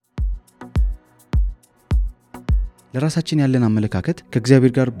ለራሳችን ያለን አመለካከት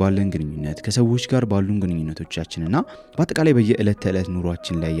ከእግዚአብሔር ጋር ባለን ግንኙነት ከሰዎች ጋር ባሉን ግንኙነቶቻችንና በአጠቃላይ በየዕለት ተዕለት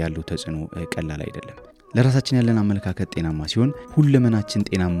ኑሯችን ላይ ያለው ተጽዕኖ ቀላል አይደለም። ለራሳችን ያለን አመለካከት ጤናማ ሲሆን ሁለመናችን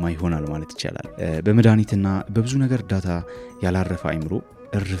ጤናማ ይሆናል ማለት ይቻላል። በመድኃኒትና በብዙ ነገር እርዳታ ያላረፈ አእምሮ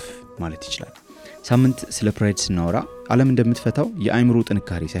እርፍ ማለት ይችላል። ሳምንት ስለ ፕራይድ ስናወራ ዓለም እንደምትፈታው የአእምሮ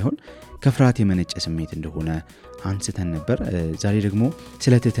ጥንካሬ ሳይሆን ከፍርሃት የመነጨ ስሜት እንደሆነ አንስተን ነበር። ዛሬ ደግሞ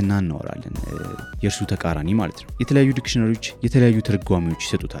ስለ ትህትና እናወራለን። የእርሱ ተቃራኒ ማለት ነው። የተለያዩ ዲክሽነሪዎች የተለያዩ ትርጓሜዎች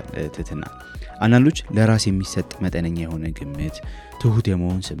ይሰጡታል ትህትና። አንዳንዶች ለራስ የሚሰጥ መጠነኛ የሆነ ግምት፣ ትሁት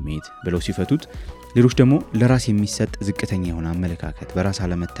የመሆን ስሜት ብለው ሲፈቱት፣ ሌሎች ደግሞ ለራስ የሚሰጥ ዝቅተኛ የሆነ አመለካከት፣ በራስ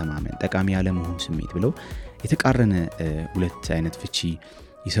አለመተማመን፣ ጠቃሚ ያለመሆን ስሜት ብለው የተቃረነ ሁለት አይነት ፍቺ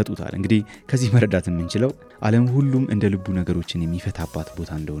ይሰጡታል። እንግዲህ ከዚህ መረዳት የምንችለው ዓለም ሁሉም እንደ ልቡ ነገሮችን የሚፈታባት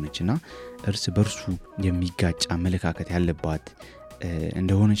ቦታ እንደሆነችና እርስ በርሱ የሚጋጭ አመለካከት ያለባት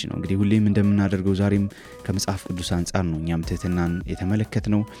እንደሆነች ነው። እንግዲህ ሁሌም እንደምናደርገው ዛሬም ከመጽሐፍ ቅዱስ አንጻር ነው እኛም ትህትናን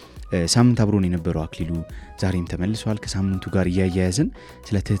የተመለከትነው። ሳምንት አብሮን የነበረው አክሊሉ ዛሬም ተመልሷል። ከሳምንቱ ጋር እያያያዝን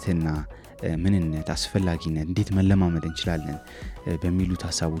ስለ ትህትና ምንነት፣ አስፈላጊነት፣ እንዴት መለማመድ እንችላለን በሚሉት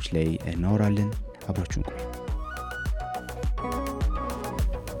ሀሳቦች ላይ እናወራለን። አብራችሁን ቆዩ።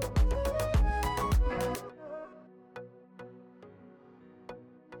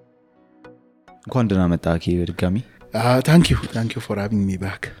 እንኳን ደህና መጣህ በድጋሚ። thank you for having me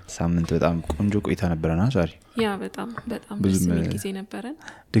back። ሳምንት በጣም ቆንጆ ቆይታ ነበረና ዛሬ ያ በጣም ደስ የሚል ጊዜ ነበረን።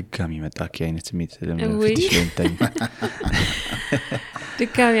 ድጋሚ መጣህ አይነት ስሜት ለምንፍትሽ ለምታይ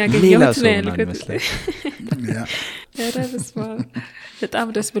ድጋሚ ያገኘሁት ነው ያልኩት። በጣም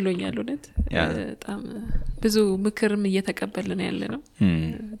ደስ ብሎኛል እውነት። በጣም ብዙ ምክርም እየተቀበልን ያለ ነው።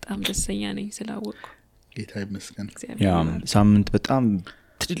 በጣም ደስተኛ ነኝ ስላወቅኩ። ጌታ ይመስገን። ያ ሳምንት በጣም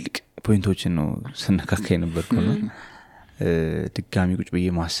ትልልቅ ፖይንቶችን ነው ስነካካይ ነበርኩና ድጋሚ ቁጭ ብዬ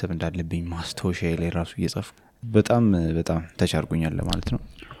ማሰብ እንዳለብኝ ማስተዋሻዬ ላይ ራሱ እየጻፍኩ በጣም ተቻርኩኛል ማለት ነው።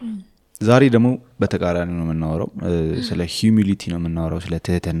 ዛሬ ደግሞ በተቃራኒ ነው የምናወራው። ስለ ሂዩሚሊቲ ነው የምናወራው፣ ስለ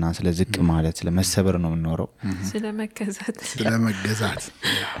ትህትና፣ ስለ ዝቅ ማለት፣ ስለ መሰበር ነው የምናወራው፣ ስለ መገዛት።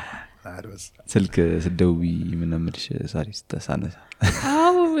 ስልክ ስደውይ ምን ምልሽ ዛሬ ተሳነሳ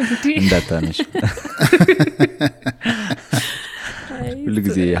እንዴ እንዳታነሽ ሁሉ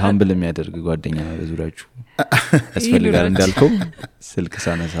ጊዜ ሃምብል የሚያደርግ ጓደኛ በዙሪያችሁ ያስፈልጋል እንዳልከው። ስልክ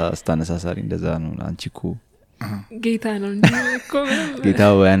ስታነሳሳሪ እንደዛ ነው። አንቺኮ ጌታ ነው እንዴ እኮ ጌታ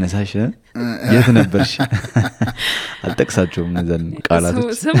ያነሳሽ የት ነበርሽ? አልጠቅሳቸውም እነዛን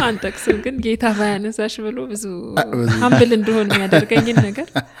ቃላቶች ስም አንጠቅስም፣ ግን ጌታ ያነሳሽ ብሎ ብዙ ሃምብል እንደሆነ የሚያደርገኝ ነገር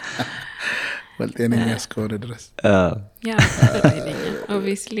ወልጤነኛ እስከሆነ ድረስ ያ ጤነኛ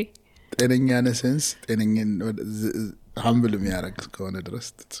obviously ጤነኛ ነሰንስ ጤነኛ humble የሚያረግ ከሆነ ድረስ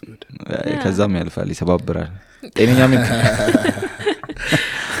ትስጉድ ከዛም ያልፋል ይሰባብራል። ጤነኛ ምን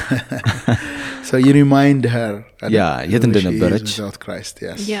so you remind her የት እንደነበረች without Christ.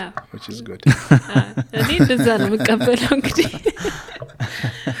 Yes, yeah, which is good. እኔ እንደዛ ነው መቀበለው እንግዲህ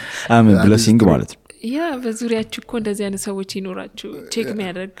አሜን ብለሲንግ ማለት ነው። ያ በዙሪያችሁ እኮ እንደዚህ አይነት ሰዎች ይኖራችሁ ቼክ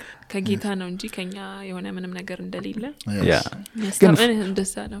የሚያደርግ ከጌታ ነው እንጂ ከኛ የሆነ ምንም ነገር እንደሌለ ያ ግን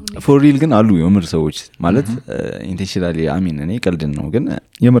እንደዛ ነው። for real ግን አሉ የምር ሰዎች ማለት ኢንቴንሽናሊ አሚን እኔ ቀልድን ነው ግን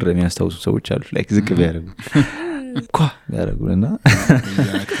የምር የሚያስታውሱ ሰዎች አሉ like ዝቅ ቢያደርጉ ያደርጉና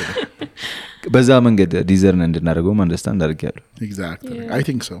በዛ መንገድ ዲዘርን እንድናደርገው አንደርስታንድ አድርጋለሁ። Exactly. Yeah. I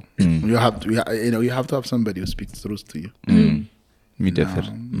think so. You have to have somebody who speaks truth to you.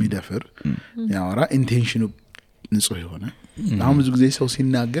 ሚደፍር ያወራ ኢንቴንሽኑ ንጹህ የሆነ። አሁን ብዙ ጊዜ ሰው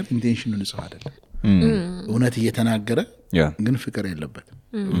ሲናገር ኢንቴንሽኑ ንጹህ አይደለም። እውነት እየተናገረ ግን ፍቅር የለበትም።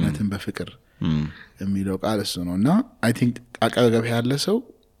 እውነትን በፍቅር የሚለው ቃል እሱ ነውና I think አቀረገብ ያለ ሰው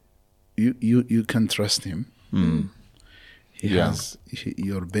you can trust him. He has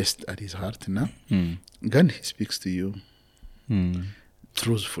your best at his heart now. Then he speaks to you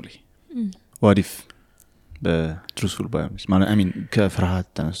truthfully. What if በትሩስፉል ባይሆንስ ማለት I mean ከፍርሃት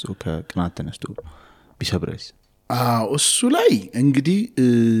ተነስቶ ከቅናት ተነስቶ ቢሰብረስ? እሱ ላይ እንግዲህ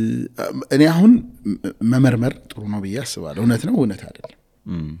እኔ አሁን መመርመር ጥሩ ነው ብዬ አስባለሁ። እውነት ነው እውነት አይደለም?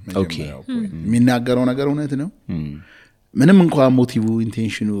 ኦኬ የሚናገረው ነገር እውነት ነው ምንም እንኳን ሞቲቭ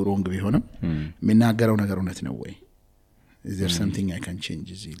ኢንቴንሽኑ ሮንግ ቢሆንም የሚናገረው ነገር እውነት ነው ወይ? Is there something I can change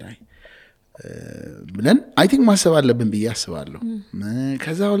እዚህ ላይ ብለን I think ማሰብ አለብን ብዬ አስባለሁ።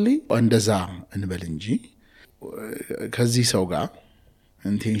 ከዛው ላይ እንደዛ እንበል እንጂ ከዚህ ሰው ጋር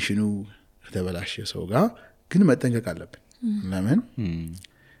ኢንቴንሽኑ ከተበላሸ ሰው ጋር ግን መጠንቀቅ አለብን። ለምን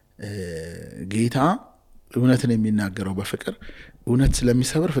ጌታ እውነትን የሚናገረው በፍቅር እውነት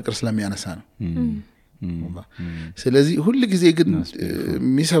ስለሚሰብር ፍቅር ስለሚያነሳ ነው። ስለዚህ ሁሉ ጊዜ ግን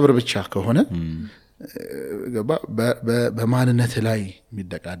የሚሰብር ብቻ ከሆነ በማንነት ላይ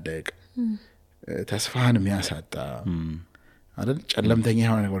የሚደቃደቅ ተስፋህን የሚያሳጣ አይደል ጨለምተኛ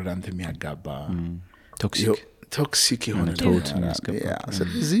የሆነ ነገር ወደ አንተ የሚያጋባ ቶክሲክ የሆነ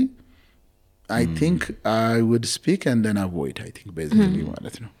ስለዚህ I think I would speak and then avoid I think basically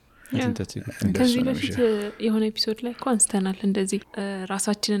ማለት ነው ከዚህ በፊት የሆነ ኤፒሶድ ላይ አንስተናል እንደዚህ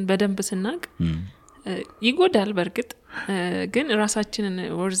ራሳችንን በደንብ ስናቅ ይጎዳል በርግጥ ግን ራሳችንን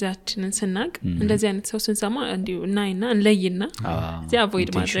ወርዛችንን ስናቅ እንደዚህ አይነት ሰው ስንሰማ እንዲሁ እናይና እንለይና እዚያ አቮይድ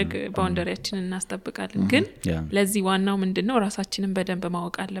ማድረግ ባውንደሪያችንን እናስጠብቃለን ግን ለዚህ ዋናው ምንድነው ራሳችንን በደንብ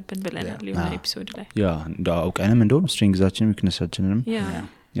ማወቅ አለብን ብለናል የሆነ ኤፒሶድ ላይ አውቀንም እንደው ስትሬንግዛችንን ዊክነሳችንን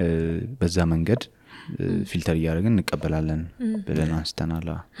በዛ መንገድ ፊልተር እያደረግን እንቀበላለን ብለን አንስተናል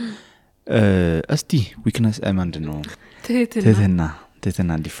እስቲ ዊክነስ ምንድነው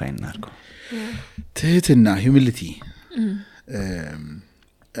ትህትና ዲፋይን እናድርገው ትህትና humility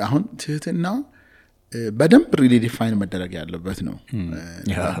አሁን ትህትና በደንብ ሪሊ ዲፋይን መደረግ ያለበት ነው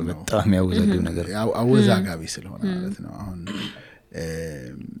በጣም ያወዛጋቢ ነገር አወዛጋቢ ስለሆነ ማለት ነው አሁን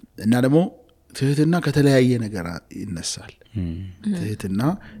እና ደግሞ ትህትና ከተለያየ ነገር ይነሳል ትህትና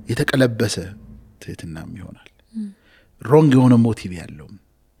የተቀለበሰ ትህትናም ይሆናል ሮንግ የሆነ ሞቲቭ ያለው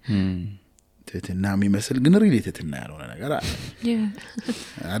ትህትና የሚመስል ግን ሪሊ ትህትና ያልሆነ ነገር አለ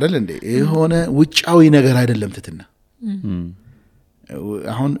አይደል እንዴ የሆነ ውጫዊ ነገር አይደለም ትህትና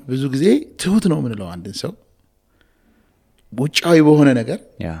አሁን ብዙ ጊዜ ትሁት ነው ምንለው አንድን ሰው ውጫዊ በሆነ ነገር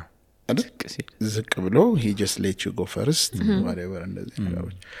ዝቅ ብሎ he just let you go first whatever እንደዚህ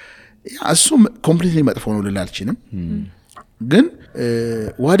ነገሮች እሱ completely መጥፎ ነው ልላልችንም ግን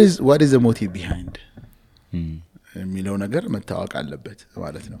what is the motive behind የሚለው ነገር መታወቅ አለበት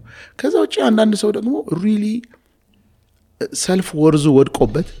ማለት ነው ከዛ ውጪ አንዳንድ ሰው ደግሞ really ሰልፍ ወርዙ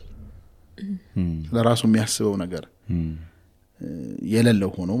ወድቆበት ለራሱ የሚያስበው ነገር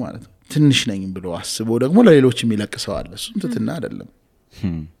የሌለው ሆኖ ማለት ነው ትንሽ ነኝ ብሎ አስቦ ደግሞ ለሌሎች የሚለቅሰው አለ እሱ ትህትና አይደለም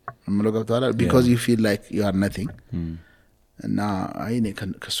ምለው ገብቷል because you feel like you are nothing እና አይኔ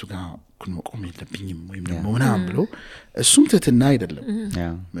ከሱ ጋር ኩን መቆም የለብኝም ወይም ደግሞ ምናምን ብሎ እሱም ትህትና አይደለም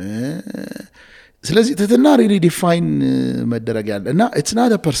ስለዚህ ትህትና really define መደረግ ያለ እና it's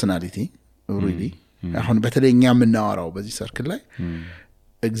not a personality really አሁን በተለይኛ የምናወራው በዚህ ሰርክል ላይ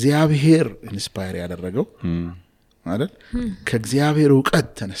እግዚአብሔር ኢንስፓየር ያደረገው አይደል ከእግዚአብሔር ዕውቀት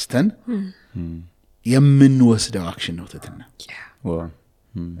ተነስተን የምንወስደው አክሽን ነው ትህትና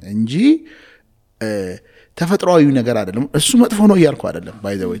እንጂ ተፈጥሯዊ ነገር አይደለም እሱ መጥፎ ነው ያልኩ አይደለም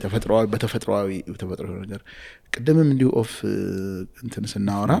by the way ተፈጥሯዊ ነገር ቅድምም እንዲሁ ኦፍ እንትን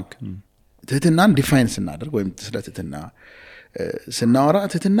ስናወራ ትህትናን ዲፋይን ስናደርግ ወይም ስለ ትህትና ስናወራ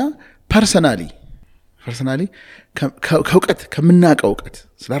ትህትና ፐርሰናሊ ከእውቀት ከምናቀው ዕውቀት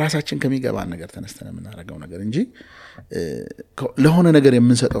ስለ ራሳችን ከሚገባን ነገር ተነስተን የምናደርገው ነገር እንጂ ለሆነ ነገር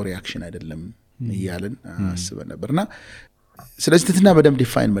የምንሰጠው ሪአክሽን አይደለም ይያልን አስበን ነበርና ስለዚህ ትህትና በደንብ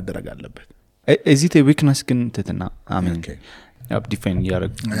ዲፋይን መደረግ አለበት is it a weakness ግን ትህትና አሜን ዲፋይን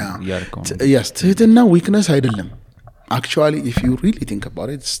ያረከው yes ትህትና weakness አይደለም actually if you really think about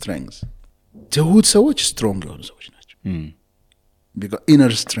it strength ትሁት ሰዎች strong የሆኑ ሰዎች ናቸው because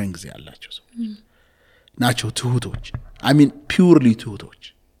inner strength ያላቸው ሰዎች ናቸው ትሁቶች I mean purely ትሁቶች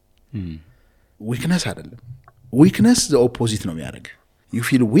weakness አይደለም weakness the opposite ነው የሚያደርግ you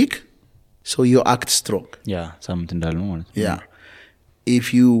feel weak so you act strong ሳምንት እንዳልነው ማለት yeah if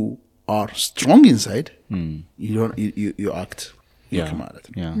you are strong inside you act weak ማለት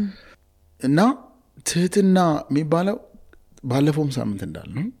ነው እና ትህትና የሚባለው ባለፈውም ሳምንት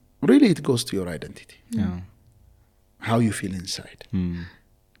እንዳልነው really it goes to your identity how you feel inside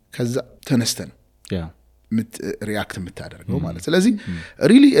ከዛ ተነስተን react የምታደርገው ማለት ስለዚህ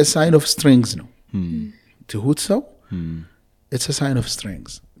really a sign of strength ነው ትሁት ሰው it's a sign of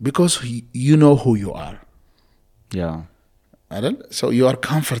strength because you know who you are አይደል so you are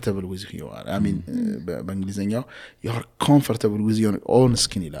comfortable with who you are I mean በእንግሊዘኛው you are comfortable with your own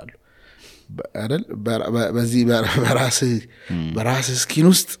skin ይላሉ አይደል በዚህ በራስ ስኪን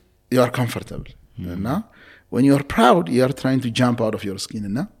ውስጥ you are comfortable እና when you are proud you are trying to jump out of your skin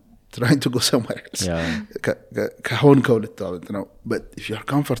እና trying to go somewhere else ከሆን ከውልታውት ነው but if you are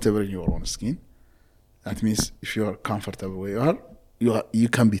comfortable in your own skin that means if you are comfortable where you are you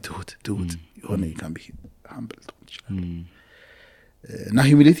can be ትሁት የሆነ you can be humble እና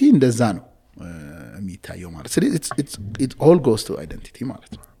humility እንደዛ ነው የሚታየው ማለት ስለዚህ it all goes to identity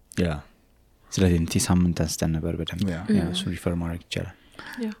ማለት ነው ስለ identity ሳምንት አንስተን ነበር በደንብ እሱ ሪፈር ማድረግ ይችላል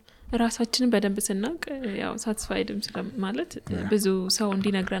ራሳችንን በደንብ ስናቅ ያው ሳቲስፋይድም ማለት ብዙ ሰው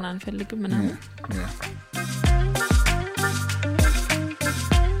እንዲነግረን አንፈልግም ምናምን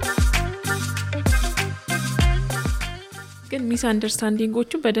ግን ሚስ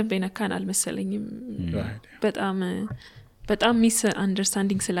አንደርስታንዲንጎቹ በደንብ ይነካናል መሰለኝም በጣም በጣም ሚስ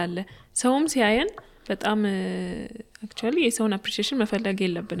አንደርስታንዲንግ ስላለ ሰውም ሲያየን በጣም አክቹአሊ የሰውን አፕሪሺዬሽን መፈለግ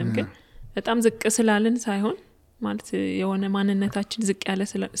የለብንም ግን በጣም ዝቅ ስላልን ሳይሆን ማለት የሆነ ማንነታችን ዝቅ ያለ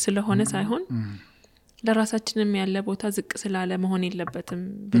ስለሆነ ሳይሆን ለራሳችንም ያለ ቦታ ዝቅ ስላለ መሆን የለበትም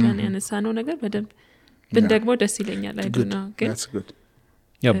ብለን ያነሳነው ነገር በደንብ ብንደግሞ ደስ ይለኛል አይዱና ግን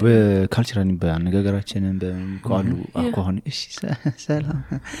ያ በካልቸራሊ በአነጋገራችንን በቃሉ አኳኋን እሺ ሰላም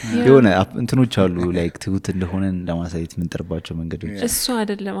የሆነ እንትኖች አሉ ላይክ ትሁት እንደሆነ ለማሳየት የምንጠርባቸው መንገዶች እሱ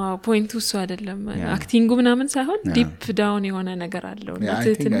አይደለም ፖይንቱ እሱ አይደለም አክቲንጉ ምናምን ሳይሆን ዲፕ ዳውን የሆነ ነገር አለው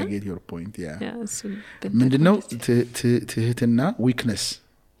ትህትና ምንድነው ትህትና ዊክነስ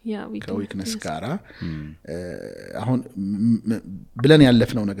ከዊክነስ ጋራ አሁን ብለን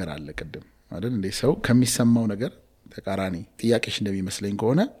ያለፍነው ነገር አለ ቀደም አይደል እንደ ሰው ከሚሰማው ነገር ተቃራኒ ጥያቄሽ እንደሚመስለኝ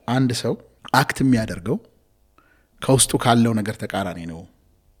ከሆነ አንድ ሰው አክት የሚያደርገው ከውስጡ ካለው ነገር ተቃራኒ ነው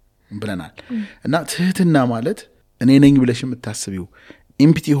ብለናል እና ትህትና ማለት እኔ ነኝ ብለሽ የምታስቢው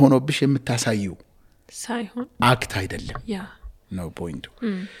ኢምፕቲ ሆኖብሽ የምታሳዩ ሳይሆን አክት አይደለም ነው ፖይንቱ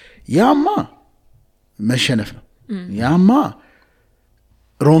ያማ መሸነፍ ነው ያማ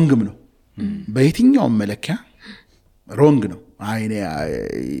ሮንግም ነው በየትኛውም መለኪያ ሮንግ ነው አይኔ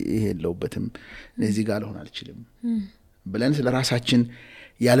ይሄ የለውበትም ለዚህ ጋር ሆነ አልችልም ብለን ስለራሳችን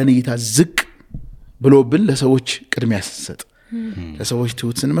ያለን እይታ ዝቅ ብሎብን ለሰዎች ቅድሚያ ያሰሰጥ ለሰዎች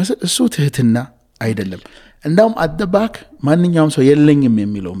ትሁት ስንመስል እሱ ትህትና አይደለም እንዳውም አደባክ ማንኛውም ሰው የለኝም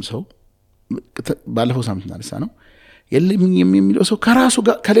የሚለውም ሰው ባለፈው ሳምንት እናነሳ ነው የለኝም የሚለው ሰው ከራሱ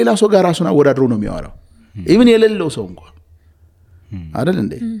ጋር ከሌላ ሰው ጋር ራሱን አወዳድሮ ነው የሚያወራው ኢቭን የሌለው ሰው እንኳን አይደል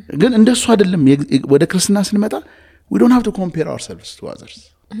እንዴ ግን እንደሱ አይደለም ወደ ክርስትና ስንመጣ we don't have to compare ourselves to others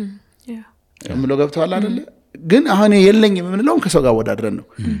ምሎ ገብቷል አይደል ግን አሁን የለኝም የምንለው ከሰው ጋር ወዳድረን ነው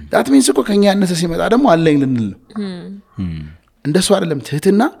that means እኮ ከኛ ያነሰ ሲመጣ ደግሞ አለኝ ልንል ነው እንደሱ አይደለም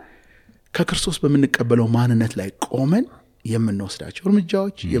ትህትና ከክርስቶስ በመንቀበለው ማንነት ላይ ቆመን የምንወስዳቸው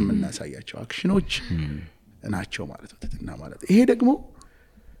እርምጃዎች የምናሳያቸው አክሽኖች ናቸው ማለት ነው ትህትና ማለት ይሄ ደግሞ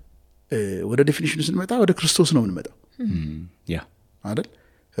ወደ ዴፊኒሽኑ ስንመጣ ወደ ክርስቶስ ነው የምንመጣው አይደል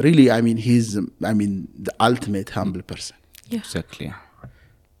really he's the ultimate humble person exactly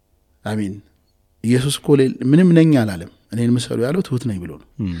ኢየሱስ እኮ ምንም ነኝ አላለም እኔን መሰሉ ያለው ትሁት ነኝ ብሎ ነው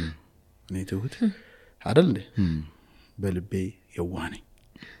እኔ ትሁት አይደል እንዴ በልቤ የዋህ ነኝ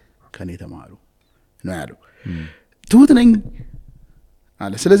ከኔ ተማሩ ነው ያለው ትሁት ነኝ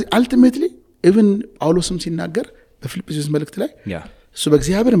አለ ስለዚህ ultimately even ጳውሎስም ሲናገር በፊልጵስዩስ መልእክት ላይ እሱ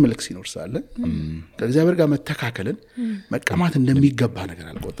በእግዚአብሔር መልክ ሲኖር ሳለ ከእግዚአብሔር ጋር መተካከልን መቀማት እንደሚገባ ነገር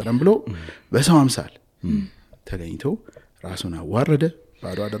አልቆጠረም ብሎ በሰው አምሳል ተገኝቶ ራሱን አዋረደ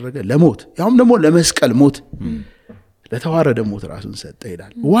ባዶ አደረገ ለሞት ያውም ደግሞ ለመስቀል ሞት ለተዋረደ ሞት ራሱን ሰጠ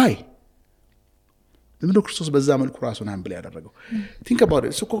ይላል why ለምን ክርስቶስ በዛ መልኩ ራሱን አምብል ያደረገው think about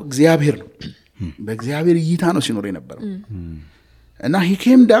it እሱ እኮ እግዚአብሔር ነው በእግዚአብሔር እይታ ነው ሲኖር የነበረው እና he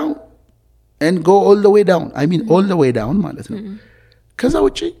came down and go all the way down all the way down ማለት ነው ከዛ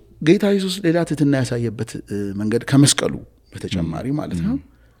ውጪ ጌታ ኢየሱስ ሌላ ትህትና ያሳየበት መንገድ ከመስቀሉ በተጨማሪ ማለት ነው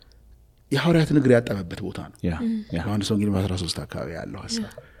የሐዋርያትን እግር ያጠበበት ቦታ ነው ዮሐንስ ወንጌል 13 አካባቢ ያለው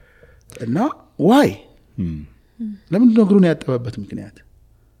ሐሳብ እና why ለምን ነው እግሩን ያጠበበት ምክንያት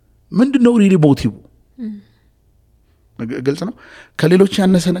ምንድነው ሪሊ ሞቲቭ ግልጽ ነው ከሌሎች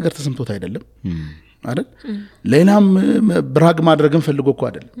ያነሰ ነገር ተሰምቶት አይደለም አይደል ሌላም ብራግ ማድረግን ፈልጎ እኮ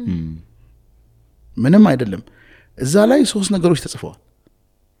አይደለም ምንም አይደለም እዛ ላይ ሶስት ነገሮች ተጽፈዋል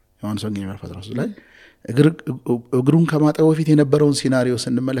ዮሐንስ ወንጌል 13 ላይ እግሩን ከማጠቡ በፊት የነበረውን ሲናሪዮ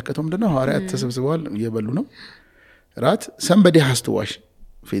ስንመለከተው ምንድነው ሐዋርያት ተሰብስበዋል እየበሉ ነው ራት somebody has to wash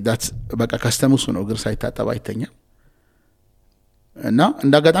that's በቃ ካስተሙሱ ነው እግር ሳይታጠብ አይተኛ እና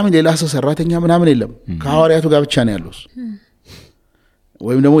እንዳጋጣሚ ሌላ ሰው ሰራተኛ ምናምን የለም ከሐዋርያቱ ጋር ብቻ ነው ያለው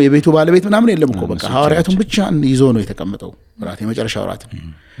ወይም ደግሞ የቤቱ ባለቤት ምናምን የለም እኮ በቃ ሐዋርያቱን ብቻ ይዞ ነው የተቀመጠው ራት የመጨረሻው ራት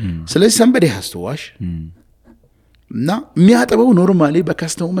ስለዚህ somebody has to wash እና የሚያጠበው ኖርማሊ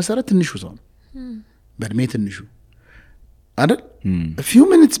በካስተሙ መሰረት ትንሹ ሰው ነው በእድሜ ትንሹ አይደል a few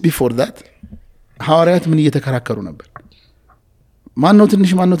minutes before that ሐዋርያት ምን እየተከራከሩ ነበር ማን ነው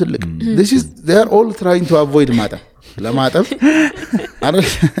ትንሽ ማን ነው ትልቅ they are all trying to avoid ለማጠብ አይደል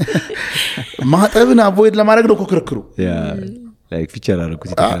ማጠብን avoid ለማድረግ ነው ክርክሩ like feature አረኩት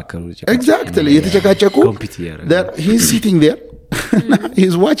የተከራከሩ exactly የተጨቃጨቁ he is sitting there he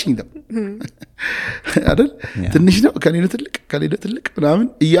is watching them አይደል ትንሽ ነው ከሌለ ትልቅ ምናምን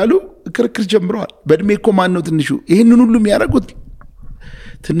እያሉ ክርክር ጀምረዋል በእድሜ እኮ ማን ነው ትንሹ ይሄንን ሁሉ የሚያረጉት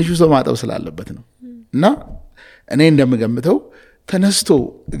ትንሹ ሰው ማጠብ ስላለበት ነው እና እኔ እንደምገምተው ተነስቶ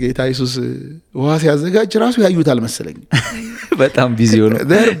ጌታ ኢየሱስ ውሃ ሲያዘጋጅ ራሱ ያዩታል መሰለኝ በጣም ቢዚ ሆኖ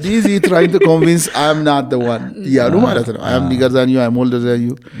they're busy trying to convince I'm not the one ያሉ ማለት ነው I am bigger than you I'm older than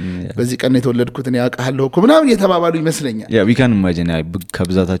you በዚህ ቀን የተወለድኩት እኔ አውቃለሁ እኮ ምናምን እየተባባሉ ይመስለኛል we can imagine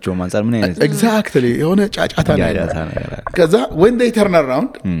ከብዛታቸው አንፃር ምን አይነት exactly የሆነ ጫጫታ ነው ከዛ when they turn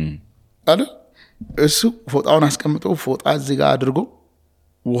around አይደል እሱ ፎጣውን አስቀምጦ ፎጣ እዚህ ጋር አድርጎ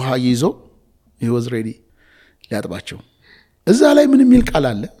ውሃ ይዞ he was ready ሊያጥባቸው እዛ ላይ ምን የሚል ቃል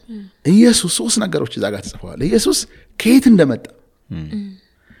አለ ኢየሱስ ሶስት ነገሮች እዛ ጋር ተጽፈዋል ኢየሱስ ከየት እንደመጣ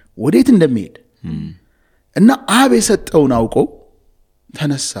ወዴት እንደሚሄድ እና አብ የሰጠውን አውቆ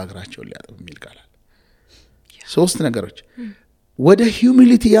ተነሳ እግራቸውን ሊያጥብ የሚል ቃል አለ ሶስት ነገሮች ወደ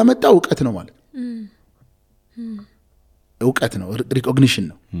ሂዩሚሊቲ ያመጣው ዕውቀት ነው ማለት ዕውቀት ነው ሪኮግኒሽን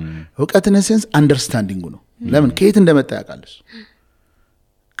ነው ዕውቀት in a sense አንደርስታንዲንግ ነው ለምን ከየት እንደመጣ ያውቃል እሱ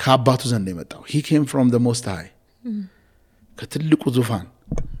ከአባቱ ዘንድ የመጣው he came from the most high ከትልቁ ዙፋን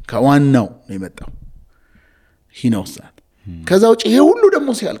ከዋናው ነው የመጣው he knows that ከዛ ውጪ ይሄ ሁሉ ደግሞ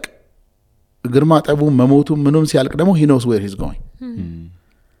ሲያልቅ ግርማ ጠቡ መሞቱ ምንም ሲያልቅ ደግሞ he knows where he's going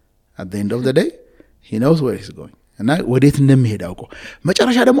at the end of the day he knows where he's going እና ወዴት እንደሚሄድ አውቆ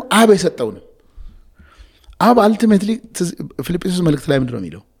መጨረሻ ደግሞ አብ የሰጠው ነው አብ ultimately ፊልጵስዩስ መልእክት ላይ ምንድነው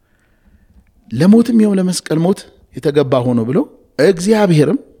የሚለው ለሞትም ይሁን ለመስቀል ሞት የተገባ ሆኖ ብሎ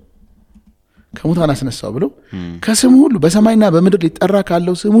እግዚአብሔርም ከሙታን አስነሳው ብሎ ከስም ሁሉ በሰማይና በምድር ሊጠራ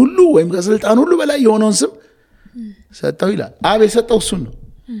ካለው ስም ሁሉ ወይም ከስልጣን ሁሉ በላይ የሆነውን ስም ሰጠው ይላል አብ የሰጠው እሱ ነው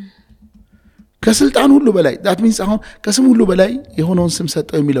ከስልጣን ሁሉ በላይ that means አሁን ከስም ሁሉ በላይ የሆነውን ስም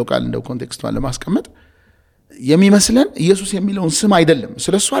ሰጠው የሚለው ቃል እንደው ኮንቴክስቱን ለማስቀመጥ የሚመስለን ኢየሱስ የሚለውን ስም አይደለም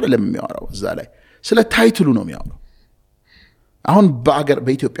ስለሱ አይደለም የሚያወራው እዛ ላይ ስለ ታይትሉ ነው የሚያወራው አሁን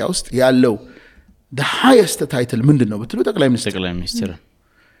በኢትዮጵያ ውስጥ ያለው the highest title ምንድነው ብትሉ ጠቅላይ ሚኒስትር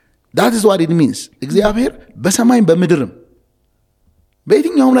that is what it means እግዚአብሔር በሰማይም በምድርም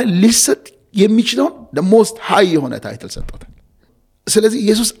በየትኛውም ላይ ሊሰጥ የሚችለውን the most high የሆነ ታይትል ሰጥቶታል ስለዚህ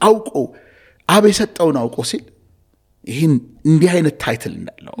ኢየሱስ አውቆ አብ የሰጠውን አውቆ ሲል ይሄን እንዲህ አይነት ታይትል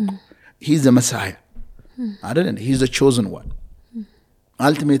እንዳለው he is the messiah አይደል he is the chosen one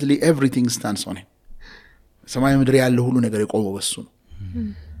ultimately everything stands on him ሰማይ ምድር ያለው ሁሉ ነገር የቆመው በሱ ነው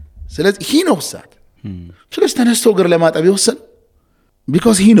ስለዚህ he knows that ስለዚህ ተነስቶ እግር ለማጠብ ይወሰን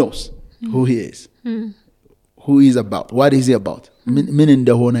because he knows who he is who he is about what is he about ምን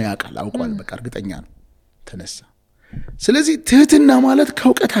እንደሆነ ያውቃል አውቋል በቃ እርግጠኛ ነው ተነሳ ስለዚህ ትህትና ማለት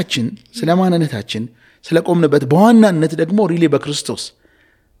ከውቀታችን ስለማንነታችን ስለቆምንበት በዋናነት ደግሞ ሪሊ በክርስቶስ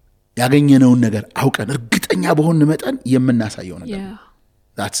ያገኘነውን ነገር አውቀን እርግጠኛ በሆነ መጠን የምናሳየው ነገር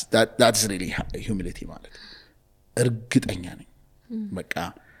that's really humility ማለት እርግጠኛ ነኝ በቃ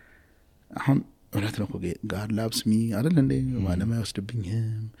አሁን እውነት ነው God loves me አይደል እንዴ ማንም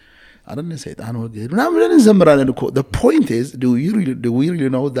አይወስድብኝም አይደል ሰይጣን ወገድ ምናምን ብለን እንዘምራለን እኮ the point is do we really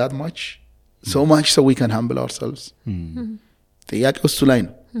know that much so much so we can humble ourselves ጥያቄው እሱ ላይ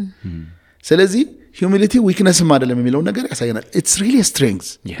ነው ስለዚህ humility weakness አይደለም የሚለው ነገር ያሳየናል it's really a strength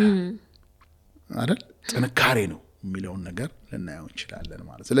አይደል ጥንካሬ ነው የሚለው ነገር ልናየው እንችላለን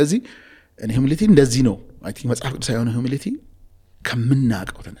ማለት ስለዚህ እኔ humility እንደዚህ ነው I think መጽሐፍ ቅዱስ ሳይሆን humility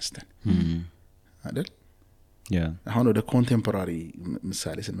ከምናቀው ተነስተን አይደል አሁን ወደ ኮንቴምፖራሪ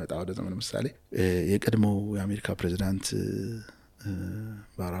ምሳሌ ስንመጣ ወደ ዘመን ምሳሌ የቀድሞ የአሜሪካ ፕሬዝዳንት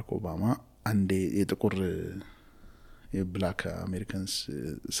ባራክ ኦባማ አንዴ የጥቁር የብላክ አሜሪካንስ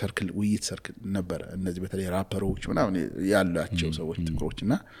ሰርክል ውይይት ሰርክል ነበር እነዚህ በተለይ ራፐሮች ምናምን ያላቸው ሰዎች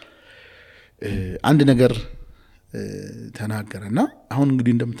ጥቁሮችና አንድ ነገር ተናገረና አሁን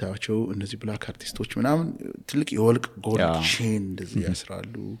እንግዲህ እንደምታያቸው እነዚህ ብላክ አርቲስቶች ምናምን ትልቅ የወልቅ ጎልድ ቼን እንደዚህ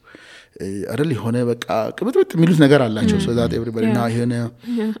ያስራሉ አይደል የሆነ በቃ ቅብጥብጥ የሚሉት ነገር አላቸው so that everybody now የሆነ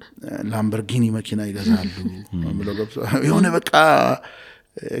ላምበርጊኒ መኪና ይገዛሉ ብለው ገብቶ የሆነ በቃ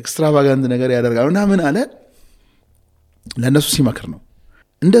ኤክስትራቫጋንት ነገር ያደርጋሉ እና ምን አለ ለነሱ ሲመክር ነው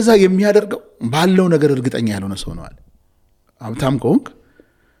እንደዛ የሚያደርገው ባለው ነገር እርግጠኛ ያልሆነ ሰው ነው አለ ሀብታም ከሆንክ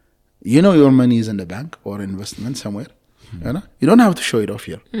you know your money is in the bank or investment somewhere you don't have to show it off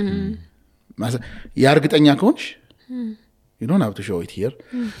here ያርግጠኛ ከሆንሽ you don't have to show it here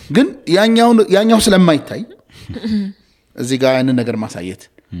ግን ያኛው ስለማይታይ እዚህ ጋር ያንን ነገር ማሳየት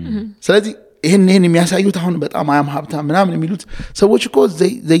ስለዚህ ይሄን የሚያሳዩት አሁን በጣም አያም ሀብታም ምናምን የሚሉት ሰዎች እኮ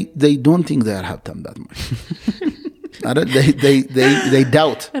they don't think they are ሀብታም that much they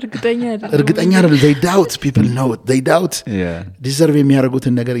doubt እርግጠኛ አይደለም they doubt people know it they doubt deserve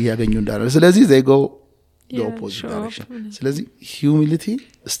የሚያደርጉትን ነገር ያገኙ እንዳለ ስለዚህ they go the opposite direction ስለዚህ humility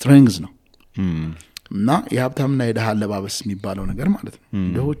strength ነው እና የሀብታምና የደሃ አለባበስ የሚባለው ነገር ማለት ነው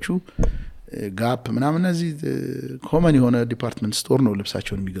ደሆቹ ጋፕ ምናምን እነዚህ ኮመን የሆነ ዲፓርትመንት ስቶር ነው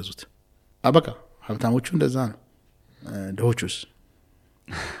ልብሳቸውን የሚገዙት አበቃ ሀብታሞቹ እንደዛ ነው ድሆቹስ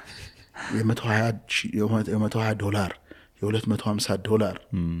 $120 $250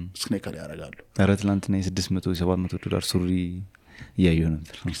 ስኔከር ያደርጋሉ። ትናንትና $600-700 ሱሪ እያየሁ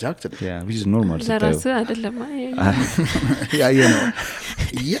ነበር። ኤግዛክትሊ which is normal ለራስ አይደለም ያየ ነው።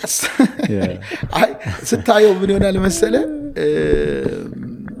 yes አይ ስታየው ምን ይሆናል መሰለ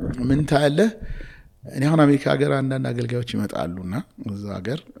ምን ታያለህ? እኔ አሁን አሜሪካ ሀገር አንዳንድ አገልጋዮች ይመጣሉና እዛ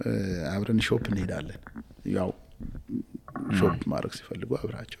ሀገር አብረን ሾፕ እንሄዳለን። ያው ሾፕ ማድረግ ሲፈልጉ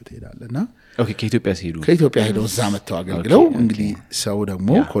አብራቸው ትሄዳለና ኦኬ ከኢትዮጵያ ሄደው እዛ መተው አገልግለው እንግዲህ ሰው ደግሞ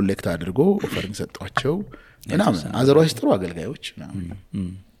ኮሌክት አድርጎ ኦፈሪንግ ሰጧቸው ምናምን አዘሯች ጥሩ አገልጋዮች ምናምን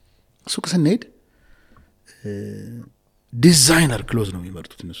ሱቅ ስንሄድ ዲዛይነር ክሎዝ ነው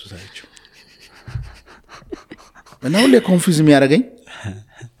የሚመርጡት እነሱ ሳይቸው እና ሁሌ ኮንፊውዝ የሚያደርገኝ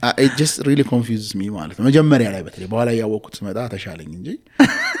it just really confuses me ማለት ነው። መጀመሪያ ላይ በተለይ በኋላ ያወቅኩት ስመጣ ተሻለኝ እንጂ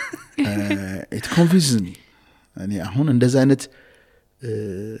it confuses me። እኔ አሁን እንደዛ አይነት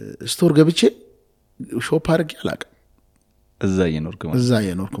ስቶር ገብቼ ሾፕ አድርጌ አላውቅም። እዛ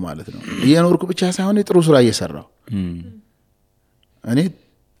እየኖርኩ ማለት ነው። እየኖርኩ ብቻ ሳይሆን ጥሩ ስራ እየሰራው እኔ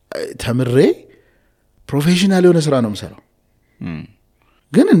ተምሬ ፕሮፌሽናል የሆነ ስራ ነው የምሰራው።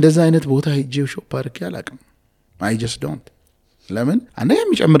 ግን እንደዛ አይነት ቦታ ሄጄ ሾፕ አድርጌ አላውቅም። I just don't። ለምን አንዴ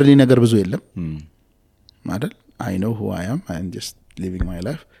የሚጨምርልኝ ነገር ብዙ የለም አይደል? I know who I am. I'm just living my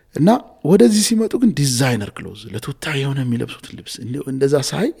life። እና ወደዚህ ሲመጡ ግን ዲዛይነር ክሎዝ ለቱታ የሆነ የሚለብሱት ልብስ እንደዛ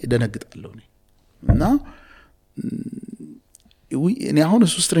ሳይ ደነግጣለሁ እኔ። እና እኔ አሁን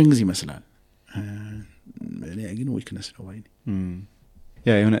እሱ ስትሬንግዝ ይመስላል እኔ ግን ዊክነስ ነው ባይኔ።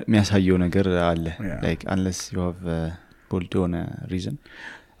 ያ የሆነ የሚያሳየው ነገር አለ like unless you have bold on a reason።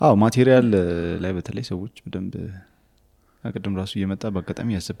 ማቴሪያል ላይ በተለይ ሰዎች በደንብ አቀደም ራሱ እየመጣ በአጋጣሚ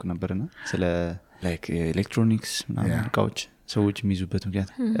ያሰብኩ ነበርና ስለ like ኤሌክትሮኒክስ ምናምን እቃዎች ሰዎች የሚይዙበት ምክንያት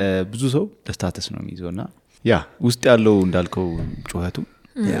ብዙ ሰው ለስታተስ ነው የሚይዘውና ያ ውስጥ ያለው እንዳልከው ጩኸቱ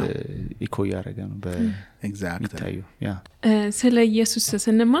ኢኮ ያረጋ ነው በኤግዛክትሊ ያ ስለ ኢየሱስ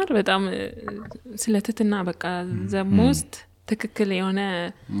ስንማር በጣም ስለ ትህትና በቃ ዘሞስት ትክክል የሆነ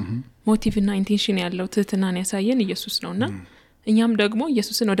ሞቲቭ እና ኢንቴንሽን ያለው ትህትናን ያሳየን ኢየሱስ ነውና እኛም ደግሞ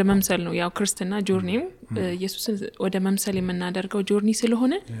ኢየሱስን ወደ መምሰል ነው ያው ክርስትና ጆርኒው ኢየሱስን ወደ መምሰል የምናደርገው ጆርኒ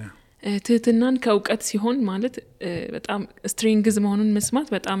ስለሆነ ትህትናን ከእውቀት ሲሆን ማለት በጣም ስትሪንግዝ መሆኑን መስማት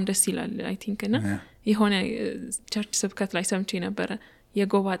በጣም ደስ ይላል። አይ ቲንክ እና የሆነ ቸርች ስብከት ላይ ሰምቼ ነበር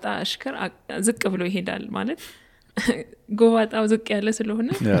የጎባጣ አሽከር ዝቅ ብሎ ይሄዳል ማለት ጎባጣው ዝቅ ያለ ስለሆነ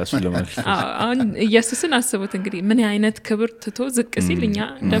እሱ ለማለት አሁን ኢየሱስን አስቡት እንግዲህ ምን አይነት ክብር ትቶ ዝቅ ሲል እኛ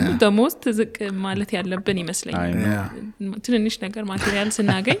ደግሞ ደሞስት ዝቅ ማለት ያለብን ይመስለኛል። ትንንሽ ነገር ማቴሪያል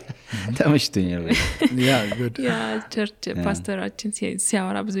ስናገኝ ተመችቶኛል። ያ ጉድ ያ ቸርች ፓስተራችን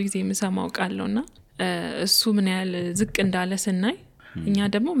ሲያወራ ብዙ ጊዜ የምሰማው ቃል ነውና እሱ ምን ያህል ዝቅ እንዳለ ስናይ እኛ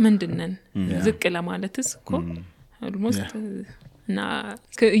ደግሞ ምንድነን ዝቅ ለማለትስ እኮ almost እና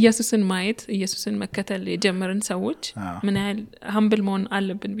ኢየሱስን ማየት ኢየሱስን መከተል የጀመርን ሰዎች ምን ያህል humble መሆን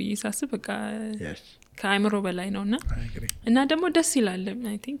አለብን ብዬ ሳስብ በቃ ከአይምሮ በላይ ነውና እና ደግሞ ደስ ይላል።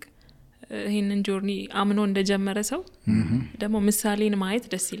 አይ ቲንክ ይሄንን ጆርኒ አምኖ እንደጀመረ ሰው ደግሞ ምሳሌን ማየት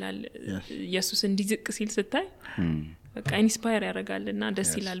ደስ ይላል። ኢየሱስ እንዲዝቅ ሲል ስታይ በቃ ኢንስፓየር ያደርጋልና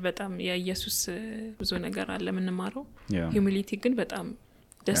ደስ ይላል በጣም። የኢየሱስ ብዙ ነገር አለ ምንማረው። ሂዩሚሊቲ ግን በጣም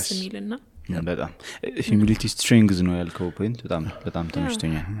ደስ የሚልና በጣም ሂዩሚሊቲ ስትሬንግዝ ነው ያልከው ፖይንት በጣም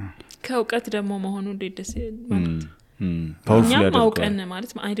ተመችቶኛል። ከእውቀት ደግሞ መሆኑ ደስ ማለት ፓወርፉል ያደርጋል። አውቀን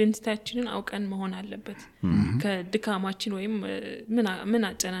ማለት አይደንቲቲያችንን አውቀን መሆን አለበት ከድካማችን ወይም ምን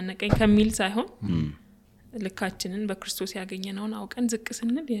አጨናነቀኝ ከሚል ሳይሆን ልካችንን በክርስቶስ ያገኘነውን አውቀን ዝቅ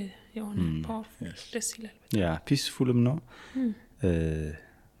ስንል የሆነ ፓወርፉል ደስ ይላል። ያ ፒስፉልም ነው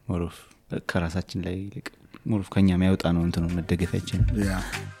ሞሮፍ ከራሳችን ላይ ሞሮፍ ከኛ የሚያወጣ ነው እንትኑ መደገፋችን። ያ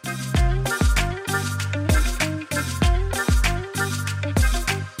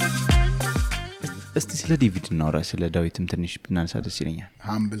እስቲ ስለ ዴቪድ እናውራ። ስለ ዳዊትም ትንሽ ብናነሳ ደስ ይለኛል።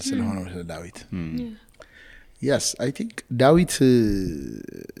 ሃምብል ስለሆነው ስለ ዳዊት yes I think David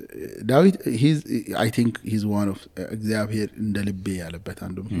I think he's one of እግዚአብሔር እንደ ልቤ ያለበት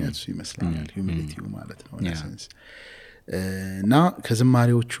አንዱ ምክንያት እሱ ይመስለኛል humility ማለት ነው essence እና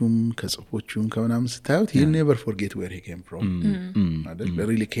ከዝማሬዎቹም ከጽፎቹም ከመናም ስታዩት he never forget where he came from አይደል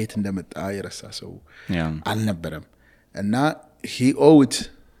really ከየት እንደመጣ የረሳ ሰው አልነበረም እና he owed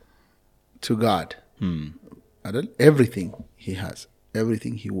to God አይደል everything he has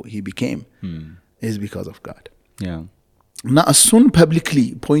everything he became is because of God እና እሱን publicly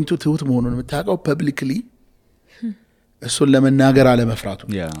ፖይንቱ ትሁት መሆኑን የምታውቀው publicly እሱን ለመናገር አለመፍራቱ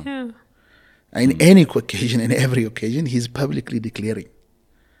in any occasion in every occasion he's publicly declaring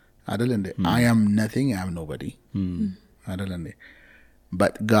አይደል እንዴ I am nothing I am nobody አይደል እንዴ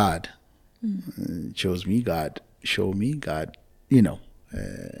but God chose me God show me God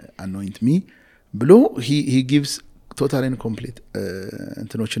anoint me ብሎ he gives total and complete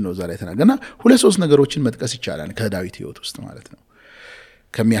እንትኖችን ነው ዛሬ ተናገና ሁለት ሶስት ነገሮችን መጥቀስ ይቻላል ከዳዊት ህይወት ውስጥ ማለት ነው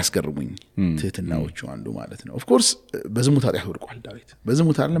ከሚያስገርሙኝ ትህትናዎቹ አንዱ ማለት ነው of course በዝሙት ኃጢአት ወድቋል ዳዊት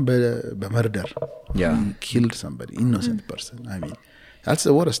በዝሙት አይደለም በመርደር killed somebody innocent person I mean that's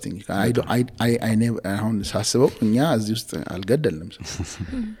the worst thing I never አሁን ሳስበው እኛ እዚህ ውስጥ አልገደልንም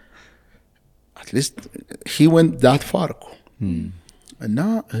at least he went that far እና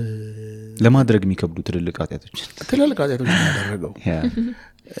ለማድረግ የሚከብዱ ትልልቅ ኃጢአቶችን ያደረገው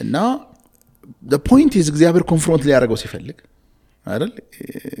እና the point is እግዚአብሔር ኮንፍሮንት ሊያደርገው ሲፈልግ አይደል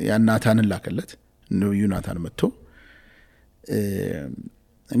ያናታንን ላከለት ነብዩ ናታን መጥቶ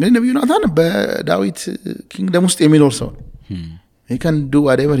እንግዲህ ነብዩ ናታን በዳዊት ኪንግደም ውስጥ የሚኖር ሰው ነው he can do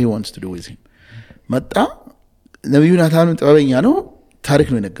whatever he wants to do with him መጣ ነብዩ ናታን ጥበበኛ ነው ታሪክ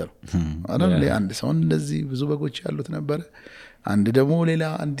ነው የነገረው አይደል አንድ ሰው እንደዚህ ብዙ በጎች ያሉት ነበር አንድ ደግሞ ሌላ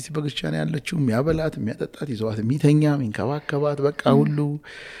አንዲት በግቻ ነው ያለችው የሚያበላት የሚያጠጣት ይዘዋት የሚተኛ የሚንከባከባት በቃ ሁሉ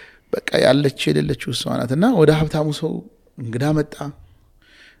በቃ ያለች የሌለችው እሷ ናትና ወደ ሀብታሙ ሰው እንግዳ መጣ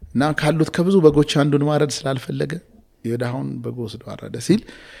እና ካሉት ከብዙ በጎች አንዱን ማረድ ስላልፈለገ የዳውን በግ ወስዶ አረደ ሲል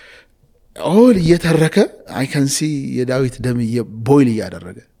ኦል እየተረከ I can see የዳዊት ደም ቦይል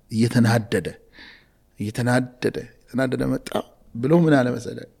ያደረገ እየተናደደ መጣ ብሎ ምን አለ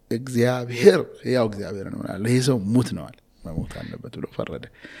መሰለ እግዚአብሔር ያው እግዚአብሔር ነው አለ ይሄ ሰው ሙት ነው አለ መሞት አለበት ብሎ ፈረደ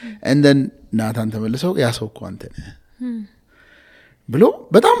and then ናታን ተመልሰው ያ ሰው እኮ አንተ ነህ ብሎ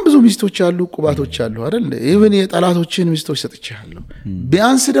በጣም ብዙ ሚስቶች አሉ ቁባቶች አሉ አይደል even የጠላቶችን ሚስቶች ሰጥቻለሁ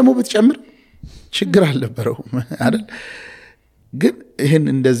ቢያንስ ደግሞ ብትጨምር ችግር አልነበረው አይደል ግን ይሄን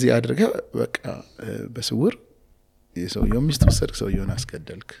እንደዚህ አድርገ በቃ በስውር የሰውየው ሚስት ወሰድክ ሰውየውን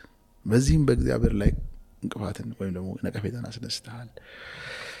አስገደልክ በዚህም በእግዚአብሔር ላይ እንቅፋትን ወይም ደግሞ ነቀፌታን አስነስተሃል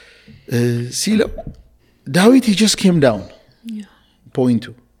ሲለው ዳዊት he just came down point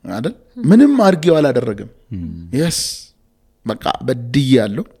አይደል ምንም አርጊው አላደረገም yes በቃ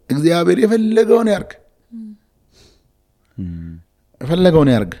በድያለሁ እግዚአብሔር የፈለገውን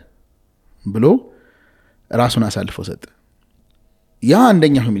ያርግ ብሎ ራሱን አሳልፎ ሰጠ ያ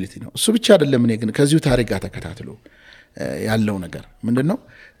አንደኛው ሂዩሚሊቲ ነው እሱ ብቻ አይደለም እኔ ግን ከዚሁ ታሪክ ጋር ተከታትሎ ያለው ነገር ምንድነው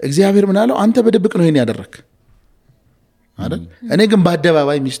እግዚአብሔር ምን አለው አንተ በድብቅ ነው ይሄን ያደረክ አይደል እኔ ግን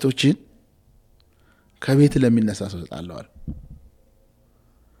በአደባባይ ሚስቶችን ከቤት ለሚነሳ ሰው ሰጣለሁ አለ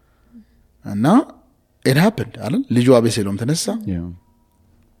እና it happened አይደል ልጁ አቤሴሎም ተነሳ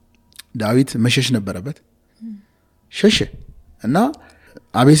ዳዊት መሸሽ ነበረበት ሸሸ እና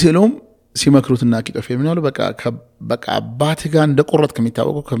አቤሴሎም ሲመክሩትና አኪጦፌል ምን አለው በቃ አባት ጋር እንደቆረጥ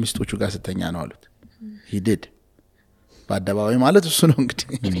ከሚታወቀው ከሚስቶቹ ጋር ስተኛ ነው አሉት he did በአደባባይ ማለት እሱ ነው እንግዲህ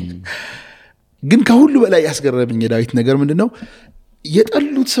ግን ከሁሉ በላይ ያስገረመኝ የዳዊት ነገር ምንድነው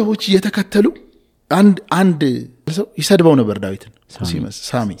የጠሉት ሰዎች እየተከተሉ አንድ ሰው ይሰድበው ነበር ዳዊትን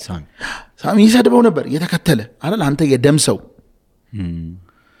ሳሚ ይሰድበው ነበር እየተከተለ አይደል አንተ የደም ሰው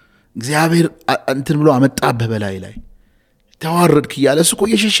እግዚአብሔር እንትን ብሎ አመጣብህ በላይ ላይ ተዋረድክ ይያለ እሱ እኮ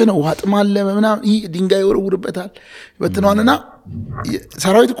የሸሸ ነው ውሃ ጥማለ ምናምን ድንጋይ ወርውርበታል በትኗልና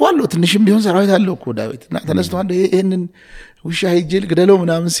ሰራዊት እኮ አለው ትንሽም ቢሆን ሰራዊት አለው እኮ ዳዊትና ተነስቶ አንድ ይሄንን ውሻ ሂጅል ግደለው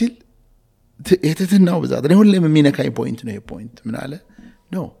ምናምን ሲል እተተናው በዛት ነው ሁሌም የሚነካኝ ፖይንት ነው ይሄ ፖይንት ምን አለ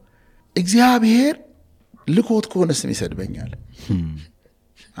ነው እግዚአብሔር ልኮት ከሆነስ ይሰድበኛል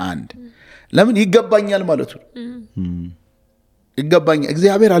አንድ ለምን ይገባኛል ማለቱ ይገባኛል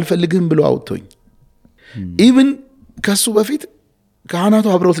እግዚአብሔር አልፈልግህም ብሎ አውጥቶኝ even ከሱ በፊት ካህናቱ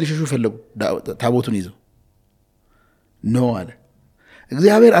አብረውት ሊሸሹ ፈለጉ ታቦቱን ይዘው ነው አለ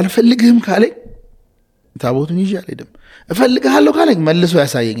እግዚአብሔር አልፈልግህም ካለኝ ታቦቱን ይዤ አልሄድም እፈልግሃለሁ ካለኝ መልሶ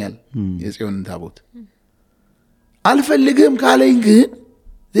ያሳየኛል የጽዮንን ታቦት አልፈልግህም ካለኝ ግን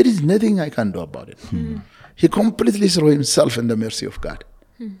there is nothing I can do about it he completely threw himself in the mercy of God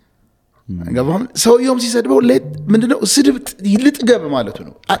ገባም ሰውየውም ሲሰድበው ምንድነው ስድብ ይልጥገብ ማለቱ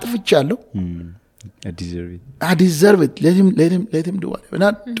ነው አጥፍቻለሁ I deserve it let him do it እና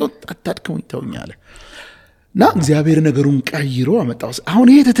አታድክሙ ይተውኛል እና እግዚአብሔር ነገሩን ቀይሮ አመጣው አሁን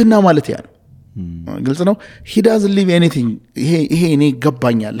ይሄ ትትና ማለት ያ ነው ግልጽ ነው he doesn't leave anything ይሄ እኔ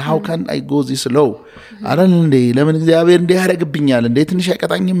ይገባኛል how can I go this low አረን እንዴ ለምን እግዚአብሔር እንደ ያረግብኛል እንዴ ትንሽ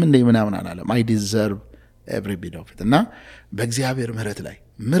አይቀጣኝም እንዴ ምናምን አላለም I deserve every bit of it እና በእግዚአብሔር ምህረት ላይ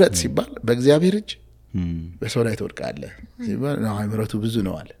ምህረት ሲባል በእግዚአብሔር እጅ በሰው ላይ ተወድቃለህ ሲባል ነው ምህረቱ ብዙ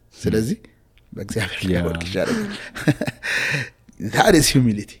ነው አለ ስለዚህ በእግዚአብሔር ላይ ወድቅ ይችላል that is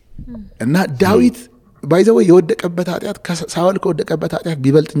humility እና ዳዊት by the way የወደቀበት ኃጢአት ሳውል ከወደቀበት ኃጢአት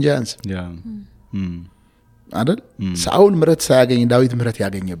ቢበልጥ እንጂ አንስ አይደል ሳውል ምህረት ሳያገኝ ዳዊት ምህረት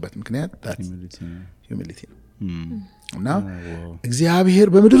ያገኘበት ምክንያት that humility እና እግዚአብሔር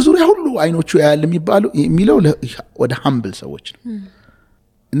በምድር ዙሪያ ሁሉ አይኖቹ ያያል የሚለው ወደ humble ሰዎች ነው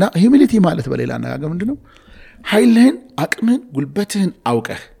እና humility ማለት በሌላ አነጋገር ምንድነው ኃይልህን አቅምህን ጉልበትህን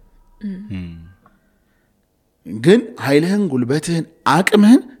አውቀህ ግን ኃይልህን ጉልበትህን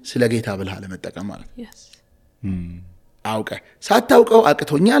አቅምህን ስለ ጌታ ብለህ ለመጠቀም ማለት አውቀህ ሳታውቀው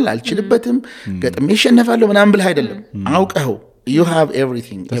አቅቶኛል አልችልበትም ገጥሜ እሸነፋለሁ ምናምን ብለህ አይደለም አውቀው you have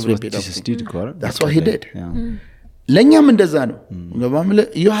everything every bit of it. That's what he did ለኛም እንደዛ ነው ገባምለ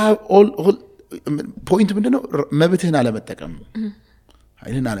you have all point ምንድነው መብትህን አለመጠቀም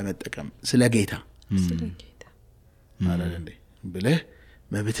ኃይልን አለመጠቀም ስለ ጌታ ማለት እንዴ ብለህ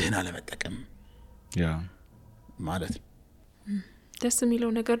መብትህን አለመጠቀም ያ ማለት ደስ የሚለው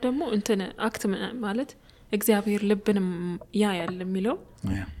ነገር ደግሞ እንትን አክት ማለት እግዚአብሔር ልብንም ያያል የሚለው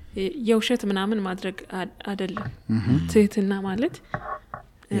የውሸት ምናምን ማድረግ አይደለም ትህትና ማለት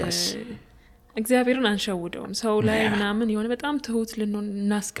እግዚአብሔርን አንሸውደውም ሰው ላይ ምናምን የሆነ በጣም ትሁት ልንሆን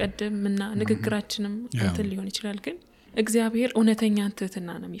እናስቀድምና ንግግራችንም እንትን ሊሆን ይችላል ግን እግዚአብሔር እውነተኛ ትህትና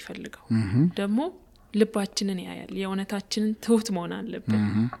ነው የሚፈልገው ደግሞ ልባችንን ያያል የእውነታችንን ትሁት መሆን አለብን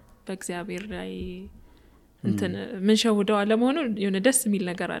በእግዚአብሔር ላይ እንትን ምን ሸውደው አለመሆኑ የሆነ ደስ የሚል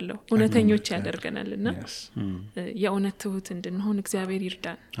ነገር አለው እውነተኞች ያደርገናልና የእውነት ትሁት እንድንሆን እግዚአብሔር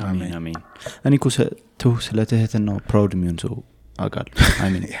ይርዳን አሜን አሜን እኔኮ ትሁት ስለትህትናው ፕራውድ የሚሆን ሰው አውቃለሁ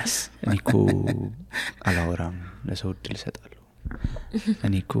አሜን እኔኮ አላወራም ለሰው ድል እሰጣለሁ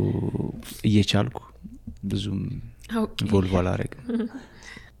እኔኮ እየቻልኩ ብዙም ኢንቮልቭ አላረግም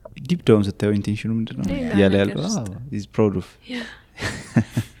ዲፕ ዳውን ስታየው ኢንቴንሽኑ ምንድነው ያለ ያለው is proud of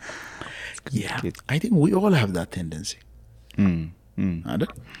yeah I think we all have that tendency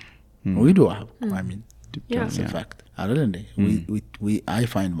we do have I mean that's a fact I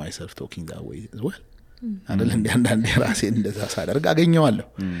find myself talking that way as well አንዳንዴ ራሴን እንደዛ ሳደርግ አገኘዋለሁ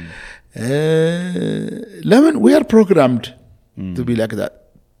ለምን we are programmed to be like that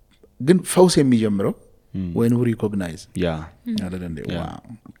ግን ፈውስ የሚጀምረው when we recognize wow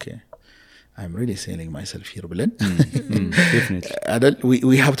okay I'm really selling myself here ብለን definitely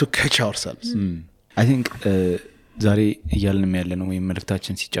we have to catch ourselves I think ዛሬ እያልንም ያለነው ወይ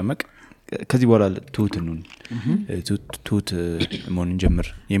መልእክታችን ሲጨመቅ ከዚህ በኋላ ትሁት መሆንን ጀምር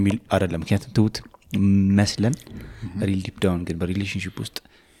የሚል አይደለም ምክንያቱም ትሁት መስለን ሪል ዲፕ ዳውን ግን በሪሌሽንሺፕ ውስጥ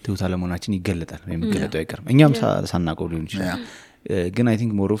ትሁት አለመሆናችን ይገለጣል ወይ መገለጡ አይቀርም እኛም ሳናቀው ሊሆን ይችላል ግን I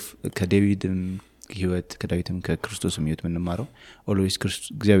think more of ከዴቪድም ህይወት ከዳዊትም ከክርስቶስም ህይወት ምንማረው always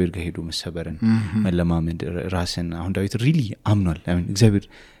እግዚአብሔር ጋር ሄዶ መሰበርን መለማመድ ራስን አሁን ዳዊት really አምኗል አሁን እግዚአብሔር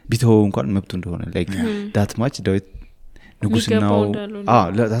ቢተው እንኳን መብቱ እንደሆነ like that much ዳዊት ንጉስናው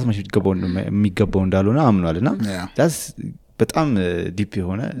that much የሚገባው እንዳልሆነ አምኗልና that's በጣም ዲፕ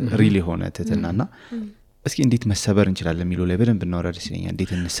የሆነ ሪል የሆነ ትህትናና እስኪ እንዴት መሰበር እንችላለን የሚለው ላይ በደንብ እናወራ ደስ ይለኛል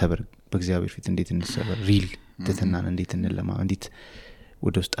እንዴት እንሰበር በእግዚአብሔር ፊት እንዴት እንሰበር ሪል ትህትናን እንዴት እንለማ እንዴት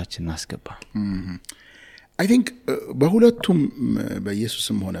ወደ ውስጣችን አስገባ I think በሁለቱም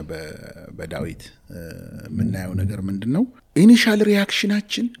በኢየሱስም ሆነ በዳዊት ምናየው ነገር ምንድነው ኢኒሺያል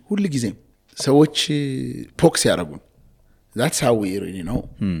ሪአክሽናችን ሁሉ ጊዜ ሰዎች ፖክስ ያደርጉን that's how we really know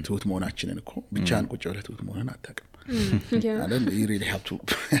ትሁት መሆናችንን እኮ ብቻን ቁጭ ብለህ ትሁት መሆንን አታውቅም አይደል you really have to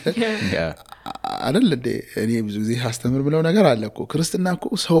አይደል እኔ ብዙ ጊዜ አስተምር ብለው ነገር አለ እኮ ክርስትና እኮ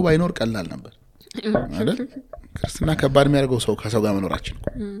ሰው ባይኖር ቀላል ነበር አይደል ክርስትና ከባድ የሚያደርገው ሰው ከሰው ጋር መኖራችን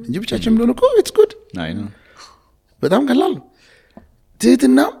እንጂ ብቻችን ብለን እኮ it's good አይ ነው በጣም ቀላል ነው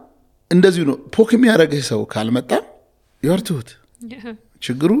ትህትና እንደዚህ ነው ፖክ የሚያደርገው ሰው ካልመጣ you are ትሁት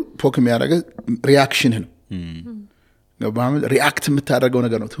ችግሩ ፖክ የሚያደርገው ሪአክሽን ነው ገባህ ሪአክት የምታደርገው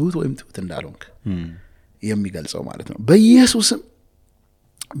ነገር ነው ትሁት ወይም ትሁት እንዳልሆንክ የሚገልጸው ማለት ነው በኢየሱስም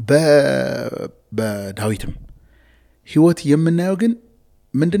በዳዊትም ህይወት የምናየው ግን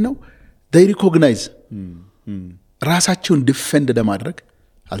ምንድነው they recognize ራሳቸውን ዲፌንድ ለማድረግ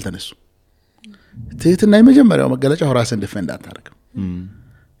አልተነሱ ትህትና የመጀመሪያው መገለጫው ራስን ዲፌንድ አታረግም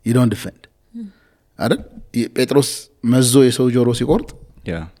you don't defend አይደል ጴጥሮስ መዞ የሰው ጆሮ ሲቆርጥ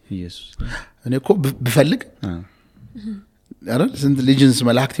ኢየሱስ እኔ እኮ ብፈልግ አይደል ስንት ሌጀንድስ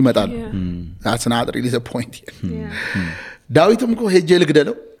መላእክት ይመጣሉ that's not really the point ዳዊትም እኮ ሄጄ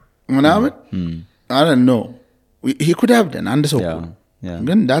ልግደለው ምናምን I don't know he could have done አንድ ሰው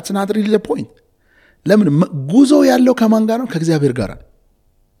ግን that's not really the point ለምን ጉዞ ያለው ከማን ጋር ነው ከእግዚአብሔር ጋር ነው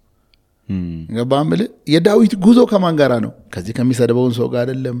ገባምለ የዳዊት ጉዞ ከማን ጋር ነው ከዚህ ከሚሰደበውን ሰው ጋር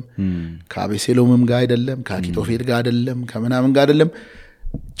አይደለም ከአቤሴሎምም ጋር አይደለም ከአኪጦፌል ጋር አይደለም ከመናምን ጋር አይደለም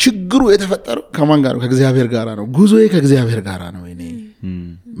ችግሩ የተፈጠረው ከማን ጋር ነው ከእግዚአብሔር ጋር ነው ጉዞዬ ከእግዚአብሔር ጋር ነው እኔ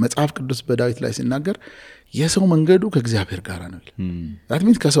መጽሐፍ ቅዱስ በዳዊት ላይ ሲናገር የሰው መንገዱ ከእግዚአብሔር ጋር ነው that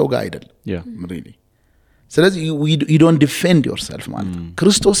means ከሰው ጋር አይደለም really ስለዚህ you don't defend yourself ማለት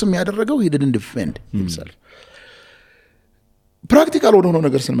ክርስቶስም ያደረገው he didn't defend himself ፕራክቲካል ወደ ሆነው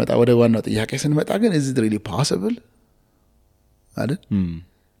ነገር ስንመጣ ወደ ዋናው ጥያቄ ስንመጣ ግን is it really possible አይደል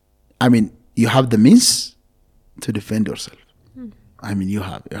I mean you have the means to defend yourself I mean you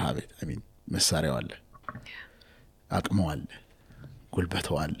have it I mean መሳሪያው አለ አቅሙ አለ ጉልበቱ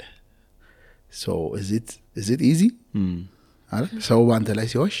አለ so is it easy አይደል ሰው ባንተ ላይ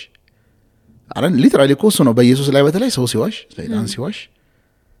ሲዋሽ አይደል ሊትራሊ ኮስ ነው በኢየሱስ ላይ በተለይ ሰው ሲዋሽ ሰይጣን ሲዋሽ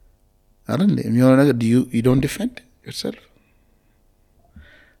አይደል የሚሆነው ነገር you don't defend yourself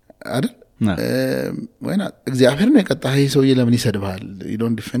አይደል ወይና እግዚአብሔር ነው የቀጣህ ሰውዬ ለምን ይሰድብሃል you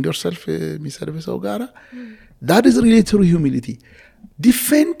don't defend yourself የሚሰድብ ሰው ጋራ that is really true humility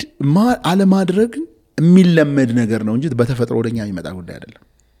defend አለማድረግ የሚለመድ ነገር ነው እንጂ በተፈጥሮ ወደኛ የሚመጣ ጉዳይ አይደለም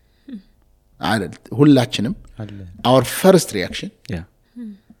አይደል ሁላችንም our first reaction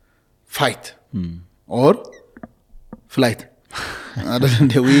fight or flight አይደል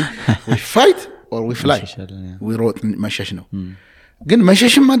we fight or we fly we wrote መሸሽ ነው ግን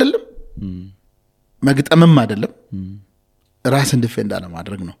መሸሽም አይደለም መግጠምም አይደለም ራስን ዲፌንድ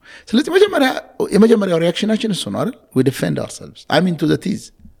አለማድረግ ነው ስለዚህ የመጀመሪያው ሪአክሽናችን እሱ ነው አይደል we defend ourselves I mean to the teeth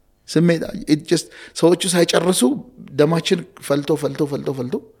ስሜት it just ሰዎቹ ሳይጨርሱ ደማችን ፈልቶ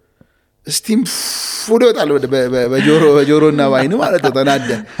ስቲም ፉዶ ይወጣል በጆሮና ባይኑ ማለት ተናደ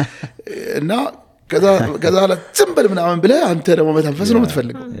እና ከዛ ላይ ዝምብል ምናምን ብለ አንተ ደግሞ መተንፈስ ነው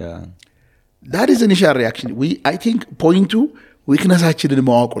የምትፈልገው that is initial reaction I think point to weaknessችንን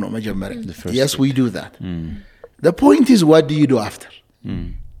ማወቁ ነው መጀመሪያ yes we do that the point is what do you do after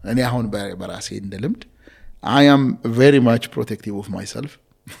እኔ አሁን በራሴ እንደልምድ I am very much protective of myself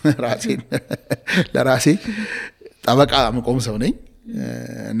ለራሴ ጠበቃ መቆም ሰው ነኝ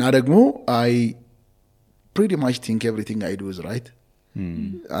እና ደግሞ I pretty much think everything I do is right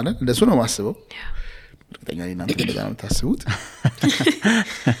አለ እንደሱ ነው ማስበው እርግጠኛ ነኝ እናንተ እንደዛ ነው ታስቡት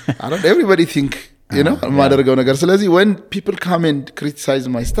I don't everybody think you know ማደርገው ነገር ስለዚህ when people come and criticize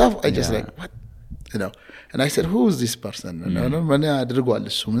my stuff I just like what you know and I said who is this person and when አድርጓል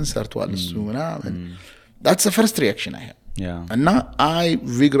እሱ ምን ሰርቷል እሱ ምናምን that's the first reaction I have and now I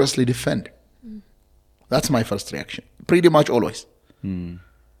vigorously defend that's my first reaction pretty much always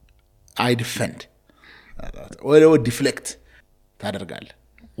I defend or deflect ታደርጋለህ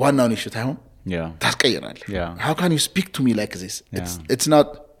ዋናውን ኢሹ ታይሆን ታስቀይራለህ how can you speak to me like this it's not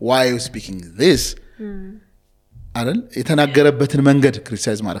why are you speaking this አይደል የተናገረበትን መንገድ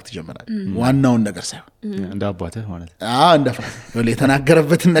ክሪቲሳይዝ ማድረግ ትጀምራለህ ዋናውን ነገር ሳይሆን እንዳባተህ ማለት እንደፋት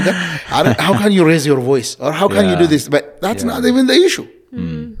የተናገረበትን ነገር how can you raise your voice or how can you do this but that's not even the issue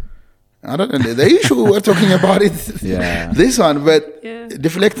I don't know the issue we're talking about it this one but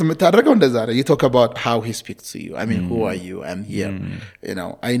deflect የምታደርገው እንደዛ ነው you talk about how he speaks to you I mean who are you I'm here you know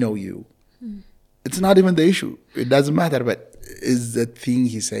I know you it's not even the issue it doesn't matter but is the thing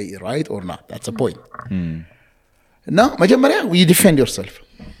he say right or not that's the point now majamariya you defend yourself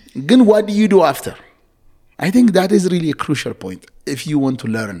then what do you do after I think that is really a crucial point if you want to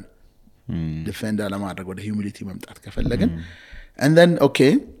learn defend alamadreg ወደ humility መምጣት ከፈለገን and then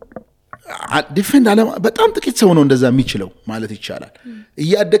okay defend በጣም ጥቂት ሰው ነው እንደዛ የሚችለው ማለት ይቻላል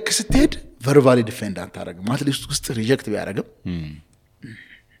እያደክ ስትሄድ verbally defend አታረግም ማለት ውስጥ ሪጀክት ቢያረግም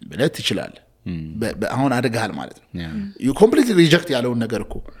ብለት ይችላል አሁን አደጋል ማለት ነው you completely reject ያለውን ነገር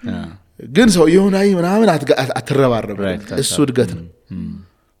እኮ ግን ሰው ይሆናይ ምናምን አትረባረብ እሱ እድገት ነው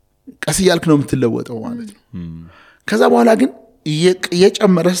ቀስ ያልክ ነው የምትለወጠው ማለት ነው ከዛ በኋላ ግን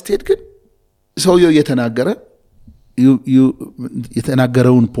እየጨመረ ስትሄድ ግን ሰውየው እየተናገረ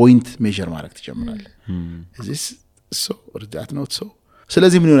የተናገረውን ፖይንት ሜዠር ማድረግ ትጀምራለህ is this so or that not so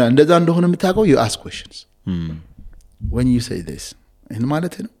ስለዚህ ምን ይሆናል እንደዛ እንደሆነ የምታውቀው you ask questions when you say this ይሄን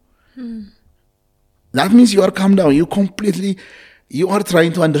ማለት ነው that means you are calm down you are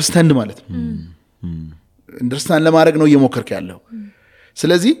trying to understand ማለት ነው understand ለማድረግ ነው እየሞከርክ ያለው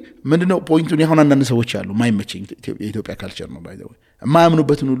ስለዚህ ምንድነው ፖይንቱ ነው አሁን አንዳንድ ሰዎች አሉ ማይመቸኝ የኢትዮጵያ ካልቸር ነው by the way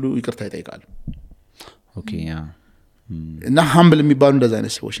የማያምኑበትን ሁሉ ይቅርታ ይጠይቃሉ okay yeah እና humble የሚባሉ እንደዛ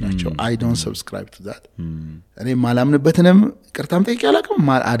አይነት ሰዎች ናቸው I don't subscribe to that እኔ ማላምንበትንም ይቅርታም ጠይቄ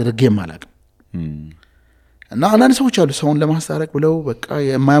አላውቅም አድርጌም አላውቅም እና አንዳንድ ሰዎች አሉ ሰውን ለማስታረቅ ብለው በቃ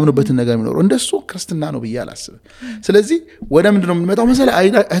የማያምኑበትን ነገር የሚኖሩ እንደሱ ክርስትና ነው ብዬ አላስብም ስለዚህ ወደ ምንድነው የምንመጣው መሰለህ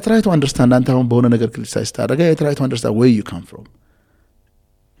I try to understand አንተ አሁን በሆነ ነገር ክሪቲሳይዝ ታደርጋ I try to understand where you come from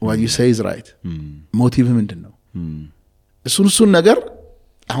what you say is right ሞቲቭ ምንድነው እሱን ነገር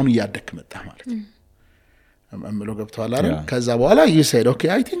አሁን እያደክ መጣ ማለት ነው አምሎ ገብቷል አይደል ከዛ በኋላ you said okay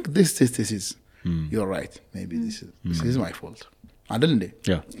I think this is you're right maybe this is my fault አይደል እንዴ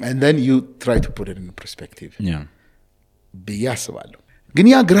and then you try to put it in perspective ቢያስባለሁ ግን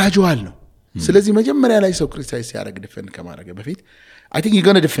ያ ግራጁዋል ነው ስለዚህ መጀመሪያ ላይ ሰው ክሪቲሳይዝ ያደርግ ዲፌንድ ከማድረግ በፊት I think you're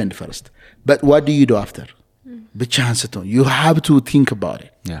going to defend first but what do you do after ብቻህን ስትሆን you have to think about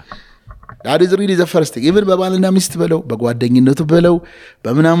it. Yeah. That is really the first thing. Even በባልና ሚስት በለው በጓደኝነቱ በለው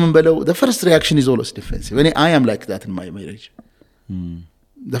በምናምን በለው the first reaction is always defensive. And I am like that in my marriage.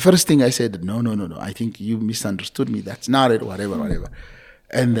 The first thing I said, no, I think you misunderstood me. That's not it, whatever.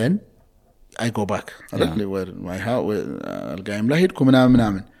 And then I go back. Where my house, algaim la ሄድኩ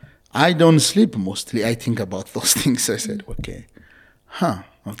ምናምን. I don't sleep mostly. I think about those things. I said, okay.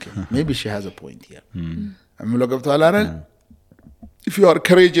 Maybe she has a point here. I'm ገብቷል አይደል? If you are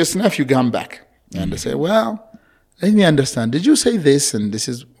courageous enough, you come back and say, well, let me understand. Did you say this? And this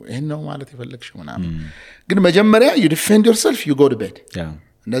is, no, ማለት የፈለግሽው ምናምን. ግን መጀመሪያ you defend yourself, you go to bed.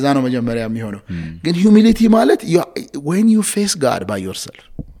 እንደዛ ነው መጀመሪያ የሚሆነው። ግን humility ማለት when you face God by yourself,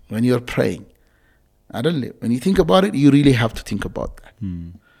 when you're praying, አይደል? When you think about it, you really have to think about that.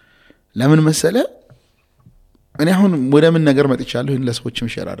 ለምን መሰለ? እኔ አሁን ወደ ምን ነገር መጥቻለሁ ለሰዎችም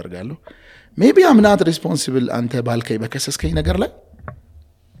ሼር አደርጋለሁ። maybe I'm not responsible አንተ ባልከኝ በከሰስከኝ ነገር ላይ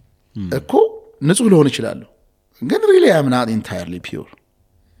እኮ ንጹህ ልሆን ይችላል ግን really I'm not entirely pure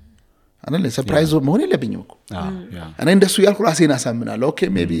አነለ ሰርፕራይዝ መሆን የለብኝም እኮ እኔ እንደሱ ያልኩ ራሴን አሳምናለሁ ኦኬ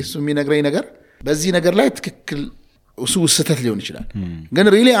maybe እሱ የሚነግረኝ ነገር በዚህ ነገር ላይ ትክክል እሱ ስህተት ሊሆን ይችላል ግን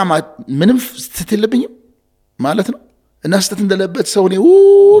really ምንም ስህተት የለብኝም ማለት ነው እና ስህተት እንደሌለበት ሰው ነው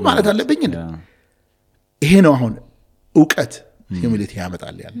ማለት አለብኝ እንዴ ይሄ ነው አሁን ዕውቀት humility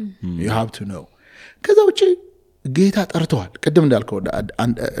ያመጣል ያለ you have to know ከዛ ውጪ ጌታ ጠርቷል ቅድም እንዳልከው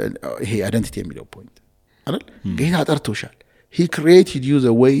ይሄ አይደንቲቲ የሚለው ፖይንት አይደል ጌታ ጠርቶሻል he created you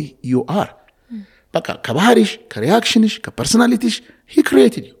the way you are በቃ ከባህሪሽ ከሪአክሽንሽ ከፐርሰናሊቲሽ he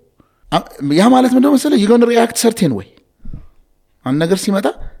created you ያ ማለት ምንድነው መሰለህ you going to react certain way አንድ ነገር ሲመጣ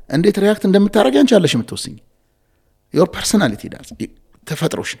እንዴት ሪአክት እንደምታረግ አንቺ አለሽ የምትወስኝ your personality does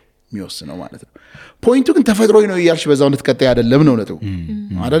ተፈጥሮሽ ነው የሚወስነው ማለት ነው ፖይንቱ ግን ተፈጥሮይ ነው ይያልሽ በዛው እንድትቀጣይ አይደለም ነው ነጥቡ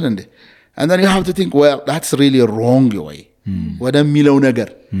አይደል እንዴ and then you have to think well that's really a wrong way ወደሚለው ነገር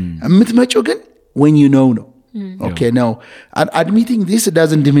የምትመጪው ግን when you know okay now admitting this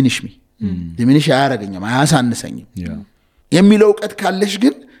doesn't diminish me diminish አያረገኝም አያሳንሰኝም የሚለው ዕውቀት ካለሽ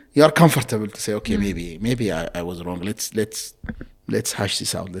ግን you are comfortable to say okay maybe I was wrong let's hash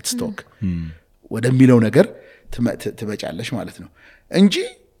this out let's talk ወደሚለው ነገር ትመጫለሽ ማለት ነው እንጂ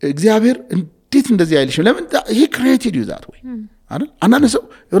እግዚአብሔር እንዴት እንደዚህ አይልሽም ለምን he created you that way አይደል አንዳንድ ሰው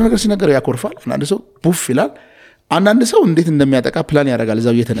የሆነ ነገር ሲነገር ያኮርፋል አንዳንድ ሰው ቡፍ ይላል አንዳንድ ሰው እንዴት እንደሚያጠቃ ፕላን ያደርጋል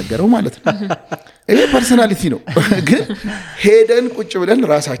እዛው እየተነገረው ማለት ነው ይሄ ፐርሰናሊቲ ነው ግን ሄደን ቁጭ ብለን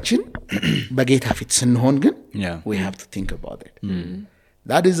ራሳችን በጌታ ፊት ስንሆን ግን we have to think about it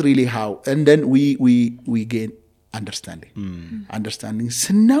that is really how and then we gain understanding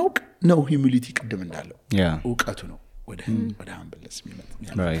ስናውቅ ነው humility ቅድም እንዳለው ዕውቀቱ ነው ወደ humbleness የሚመጣ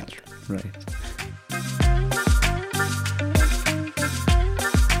right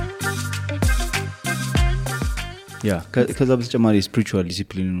ከዛ በተጨማሪ spiritual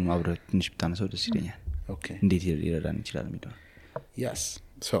discipline አብረህ ትንሽ ብታነሳው ደስ ይለኛል okay እንዴት ይረዳን ይችላል የሚለው yes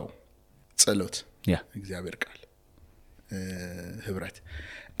so ጸሎት እግዚአብሔር ቃል ህብረት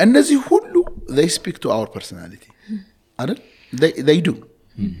እነዚህ ሁሉ they speak to our personality አይደል they do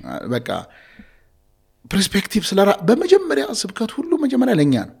በቃ ፐርስፔክቲቭ ስለራ በመጀመሪያ ስብከት ሁሉ መጀመሪያ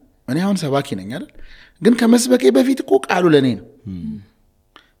ለኛ ነው እኔ አሁን ሰባኪ ነኝ አይደል ግን ከመስበኬ በፊት እኮ ቃሉ ለኔ ነው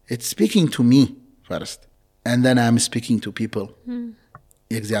it's speaking to me first and then I'm speaking to people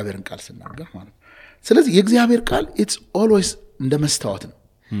የእግዚአብሔርን ቃል ስናገር ማለት ስለዚህ የእግዚአብሔር ቃል it's always እንደ መስታወት ነው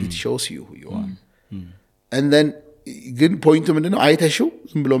it shows you who you are and then ግን ፖይንቱ ምንድነው አይተሽው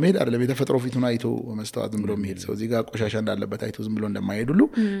ዝም ብሎ መሄድ አይደለም የተፈጥሮ ፊቱን አይቶ መስታወት ዝም ብሎ መሄድ ሰው እዚህ ጋር ቆሻሻ እንዳለበት አይቶ ዝም ብሎ እንደማይሄድ ሁሉ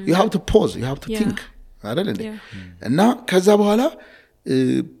you have to pause you have to think አይደል እንዴ እና ከዛ በኋላ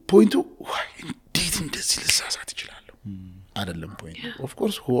ፖይንቱ እንዴት እንደዚህ ልሳሳት ይችላል አይደለም ፖይንቱ of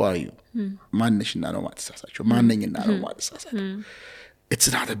course who are you ማንነሽና ነው ማትሳሳቸው ማንነኝና ነው ማትሳሳቸው it's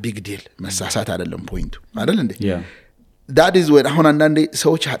not a big deal መሳሳት አይደለም ፖይንቱ አይደል እንዴ that is when አሁን አንዳንዴ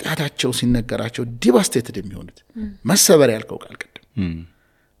ሰዎች ኃጢአታቸው ሲነገራቸው ዲቫስቴትድ የሚሆኑት መሰበር ያልከው ቃል ቀደም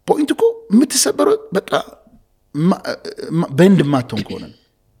ፖይንቱ እኮ የምትሰበረው በቃ በእንድ ማተውን ከሆነ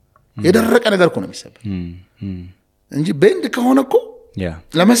የደረቀ ነገር እኮ ነው የሚሰበር እንጂ በእንድ ከሆነ እኮ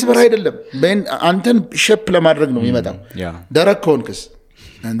ለመስበር አይደለም በእንድ አንተን ሼፕ ለማድረግ ነው የሚመጣው ደረቅ ከሆንክስ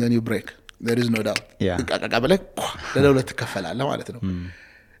and then you break there is no doubt ቀቀቀበለክ ለሁለት ተከፈላለ ማለት ነው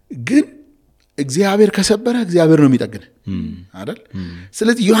ግን እግዚአብሔር ከሰበረ እግዚአብሔር ነው የሚጠግን አይደል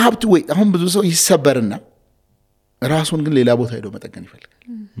ስለዚህ you have to wait አሁን ብዙ ሰው ይሰበርና ራሱን ግን ሌላ ቦታ ሄዶ መጠገን ይፈልጋል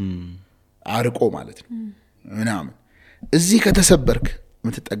አርቆ ማለት ነው ምናምን እዚህ ከተሰበርክ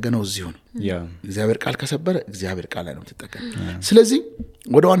የምትጠገነው እዚሁ ነው እግዚአብሔር ቃል ከሰበረ እግዚአብሔር ቃል ላይ ነው የምትጠገነው ስለዚህ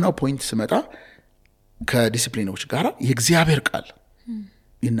ወደ ዋናው ፖይንት ስመጣ ከዲሲፕሊኖች ጋር የእግዚአብሔር ቃል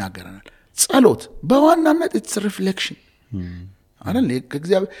ይናገረናል ጸሎት በዋናነት it's reflection አይደል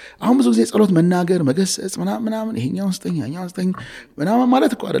ከእግዚአብሔር አሁን ብዙ ጊዜ ጸሎት መናገር መገሰጽ ምናምን ይሄኛው ስጠኝ ምናምን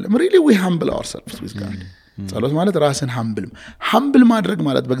ማለት እኮ አይደለም really we humble ourselves with God ጸሎት ማለት ራስን humble ማድረግ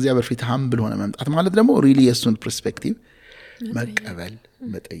ማለት በእግዚአብሔር ፊት humble ሆነ መምጣት ማለት ደግሞ really የሱን perspective መቀበል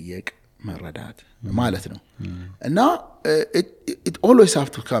መጠየቅ መረዳት ማለት ነው እና it always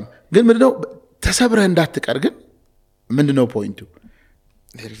have to come ግን ምንድነው ተሰብረህ እንዳትቀር ግን ምንድነው ፖይንቱ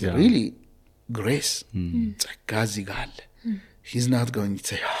there is really grace ጸጋ እዚህ ጋር አለ he's not going to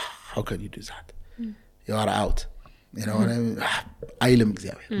say how can you do that you are out you know አይልም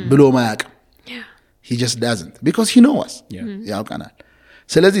እግዚአብሔር ብሎ ማያውቅም he just doesn't because he knows us ያውቀናል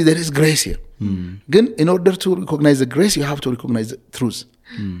ስለዚህ there is grace here ግን in order to recognize the grace you have to recognize the truth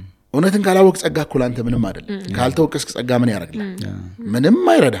እውነትን ካላወቅ ጸጋ እኮ ላንተ ምንም አይደለም ካልተወቀስክ ጸጋ ምን ያደርግልህ ምንም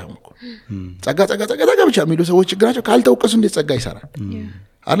አይረዳህም እኮ ጸጋ ብቻ የሚሉ ሰዎች ችግራቸው ካልተወቀሱ እንዴት ጸጋ ይሰራል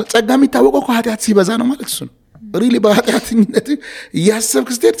አይደል ጸጋ የሚታወቀው ኃጢአት ሲበዛ ነው ማለት እሱ ነው ሪሊ በኃጢአትነት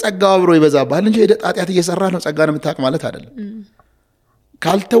እያሰብክ ስትሄድ ጸጋው አብሮ ይበዛባል እንጂ ኃጢአት እየሰራ ነው ጸጋ ነው የምታውቅ ማለት አይደለም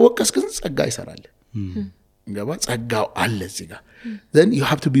ካልተወቀስክ ግን ጸጋ ይሰራል ገባ ጸጋው አለ እዚህ ጋር then you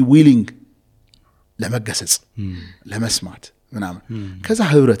have to be willing ለመገሰጽ ለመስማት ምናምን ከዛ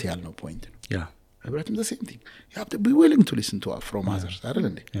ህብረት ያልነው ፖይንት ነው ህብረትም the same thing you have to be willing to listen to from others አይደል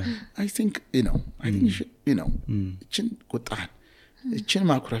እንዴ I think you know እችን ቁጣን እችን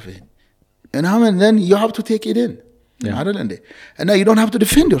ማኩረፍህን and then you have to take it in አይደል እንዴ and you don't have to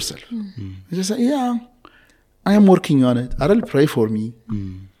defend yourself you just say yeah I am working on it አይደል pray for me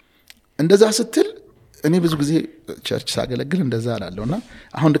እንደዛ ስትል እኔ ብዙ ጊዜ ቸርች ሳገለግል እንደዛ አላለውና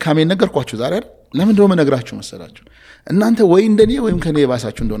አሁን ድካሜን ነገርኳችሁ ዛሬ አይደል ለምን እንደሆነ ነገራችሁ መሰላችሁ እናንተ ወይ እንደኔ ወይም ከኔ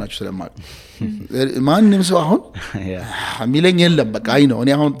የባሳችሁ እንደሆናችሁ ስለማውቅ ማንንም ሰው አሁን ሚለኝ የለም በቃ አይ ነው እኔ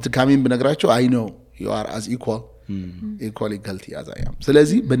አሁን ድካሜን ብነግራችሁ አይ ነው you are as equally guilty as I am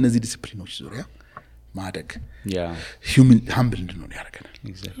ስለዚህ በእነዚህ ዲሲፕሊኖች ዙሪያ ማደግ humble እንድንሆን ያደርገናል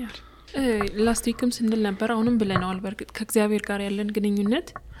exactly last weekም ስንል ነበር አሁንም ብለናል በርግጥ ከእግዚአብሔር ጋር ያለን ግንኙነት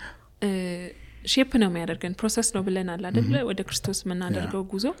ሼፕ ነው የሚያደርገን ፕሮሰስ ነው ብለናል አይደል ወደ ክርስቶስ የምናደርገው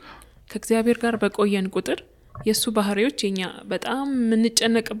ጉዞ ከእግዚአብሔር ጋር በቆየን ቁጥር የሱ ባህሪዎች የኛ በጣም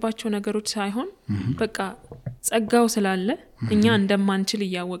ምንጨነቅባቸው ነገሮች ሳይሆን በቃ ጸጋው ስላለ እኛ እንደማንችል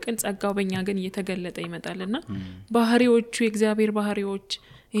ያወቀን ጸጋው በእኛ ግን እየተገለጠ ይመጣልና ባህሪዎቹ የእግዚአብሔር ባህሪዎች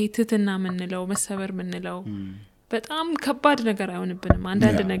ትህትና ምንለው መሰበር ምንለው በጣም ከባድ ነገር አይሆንብንም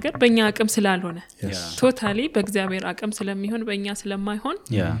አንዳንድ ነገር በእኛ አቅም ስላልሆነ ቶታሊ በእግዚአብሔር አቅም ስለሚሆን በእኛ ስለማይሆን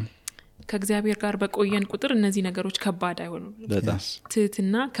ከእግዚአብሔር ጋር በቆየን ቁጥር እነዚህ ነገሮች ከባድ አይሆኑም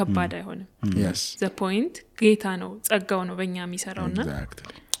ትህትና ከባድ አይሆንም the point ጌታ ነው ጸጋው ነው በእኛ የሚሰራውና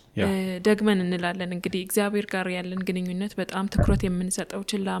ደግመን እንላለን እንግዲህ እግዚአብሔር ጋር ያለን ግንኙነት በጣም ትኩረት የምንሰጠው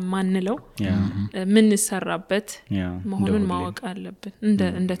ችላ ማንለው ምን ሰራበት መሆኑን ማወቅ አለብን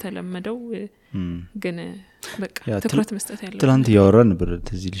እንደተለመደው ግን በቃ ትኩረት መስጠት ያለው ትላንት ያወራን ነበር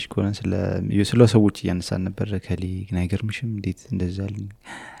እዚህ ልጅ ኮነ ስለ ሰዎች ያነሳን ነበር ከሊ አይገርምሽም እንዴት እንደዛል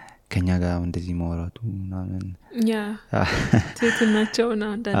ከኛ ጋር እንደዚህ ማውራቱ ምናምን ትህትናቸውና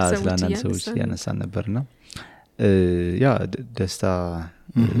አንዳንድ ሰዎች ያነሳን ነበርና ያ ደስታ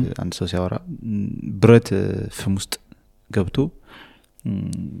አንድ ሰው ሲያወራ ብረት ፍም ውስጥ ገብቶ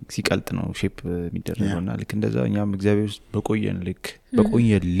ሲቀልጥ ነው ሼፕ የሚደረገውና ልክ እንደዛ እኛም እግዚአብሔር ውስጥ በቆየን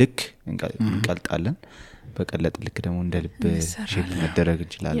ልክ እንቀልጣለን በቀለጥ ልክ ደግሞ እንደ ልብ ሼፕ መደረግ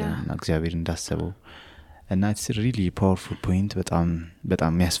እንችላለንና እግዚአብሔር እንዳሰበው እና it's really powerful point በጣም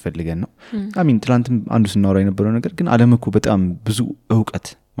የሚያስፈልገን ነው አሚን ትላንትም አንዱ ስናወራ የነበረው ነገር ግን ዓለም እኮ በጣም ብዙ ዕውቀት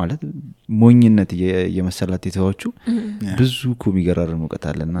ማለት ሞኝነት የመሰላት የተዋቹ ብዙ እኮ የሚገራርም ዕውቀት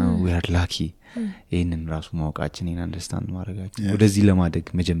አለና we are lucky ይሄንን ራሱ ማወቃችን ይሄን አንደርስታንድ ማድረጋችን ወደዚህ ለማደግ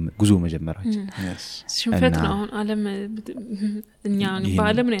ጉዞ መጀመራችን ሽንፈት ነው አሁን ዓለም እኛ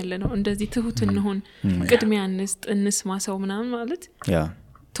በዓለም ነው ያለነው እንደዚህ ትሁት እንሆን ቅድሚያ እንስማ ሰው ምናምን ማለት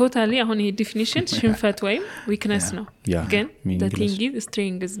ቶታሊ አሁን ይሄ ዲፊኒሽን ሽንፈት ወይም ዊክነስ ነው ግን the thing is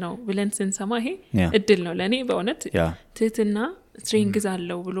strength ነው ብለን ስንሰማ ይሄ እድል ነው ለኔ በእውነት ትህትና strength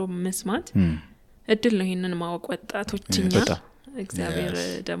አለው ብሎ መስማት እድል ነው ይሄንን ማወቅ ወጣቶችኛ እግዚአብሔር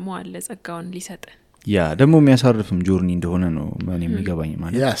ደግሞ አለ ጸጋውን ሊሰጠን ደግሞ የሚያሳርፍም ጆርኒ እንደሆነ ነው ማን የሚገባኝ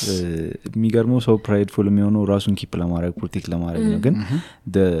ማለት የሚገርመው ሰው ፕራይድፉል የሚሆነው ራሱን ኪፕ ለማድረግ ፕሮቴክት ለማድረግ ነው ግን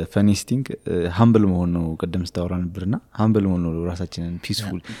the funniest thing humble መሆን ነው ቀደም ስታወራ ነበርና humble መሆን ነው ራሳችንን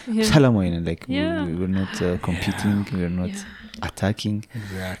peaceful ሰላማዊ ነን like we're not competing we're not attacking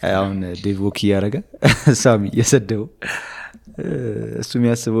አሁን ዴቮኪ ያረጋ ሳሚ የሰደው እሱ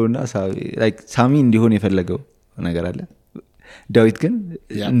የሚያስበውና ሳሚ እንዲሆን የፈለገው ነገር አለ ዳዊት ግን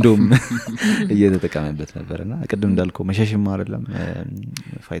እንደውም እየተጠቀመበት ነበርና ቀደም እንዳልከው መሸሽም አይደለም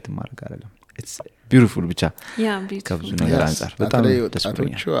ፋይትም ማድረግ አይደለም ኢትስ ቢዩቲፉል ብቻ ያ ቢዩቲፉል ከብዙ ነገር አንፃር በጣም ደስ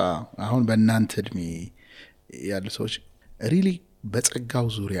ብሎኛል። አሁን በእናንተ እድሜ ያሉ ሰዎች ሪሊ በጸጋው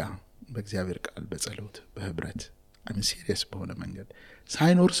ዙሪያ በእግዚአብሔር ቃል በጸሎት በህብረት አምን ሲሪየስ በሆነ መንገድ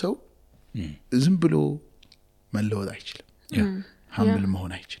ሳይኖር ሰው ዝም ብሎ መለወጥ አይችልም። ሀምብል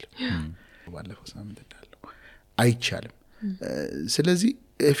መሆን አይችልም። ባለፈው ሳምንት እንዳለው አይቻልም። ስለዚህ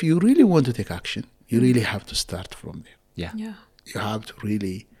if you really want to take action you really have to start from there. Yeah. You have to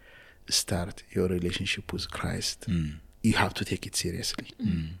really start your relationship with Christ. You have to take it seriously.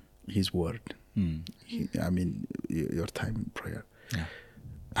 His word. I mean your time in prayer. Yeah.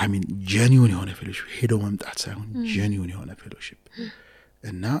 I mean genuine የሆነ fellowship ሄዶ መምጣት ሳይሆን genuine የሆነ fellowship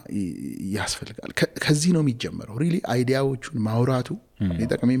እና ያስፈልጋል። ከዚህ ነው የሚጀምረው። ሪሊ አይዲያዎቹን ማውራቱ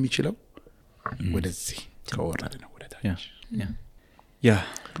ሊጠቅም የሚችለው ወደዚህ ከወረደ ነው ወደ ታች። ያ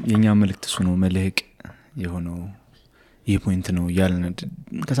የኛ መልእክት እሱ ነው። መልህቅ የሆነው ይሄ ፖይንት ነው ያልን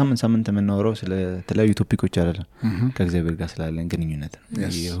ከሳምንት የምናወራው ስለ ተለያዩ ቶፒኮች አይደለም ከእግዚአብሔር ጋር ስላለን ግንኙነት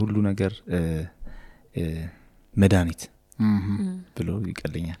ነው። የሁሉ ነገር መድኃኒት ብሎ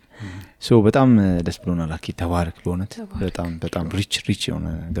ይቀልኛል። በጣም ደስ ብሎናል። አኪ ተባረክ። በእውነት በጣም ሪች የሆነ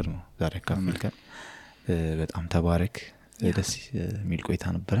ነገር ነው ዛሬ ካፈልከን። በጣም ተባረክ። ደስ የሚል ቆይታ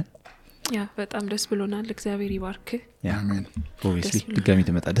ነበረ። ያ በጣም ደስ ብሎናል። እግዚአብሔር ይባርክ። አሜን። ኦብቪስሊ ድጋሚ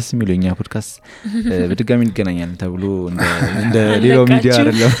ተመጣ ደስ የሚለው እኛ ፖድካስት በድጋሚ እንገናኛለን ተብሎ እንደ ሌላው ሚዲያ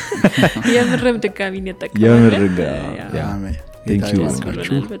አይደለም። የምርም ድጋሚ እንጠቀማለን። የምርም ያ አሜን። Thank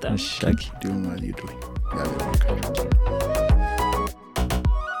you. በጣም ሻኪ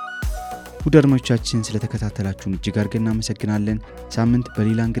ውድ አድማጮቻችን ስለተከታተላችሁን እጅግ አድርገን እናመሰግናለን። ሳምንት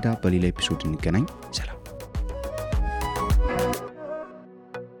በሌላ እንግዳ በሌላ ኤፒሶድ እንገናኝ። ሰላም።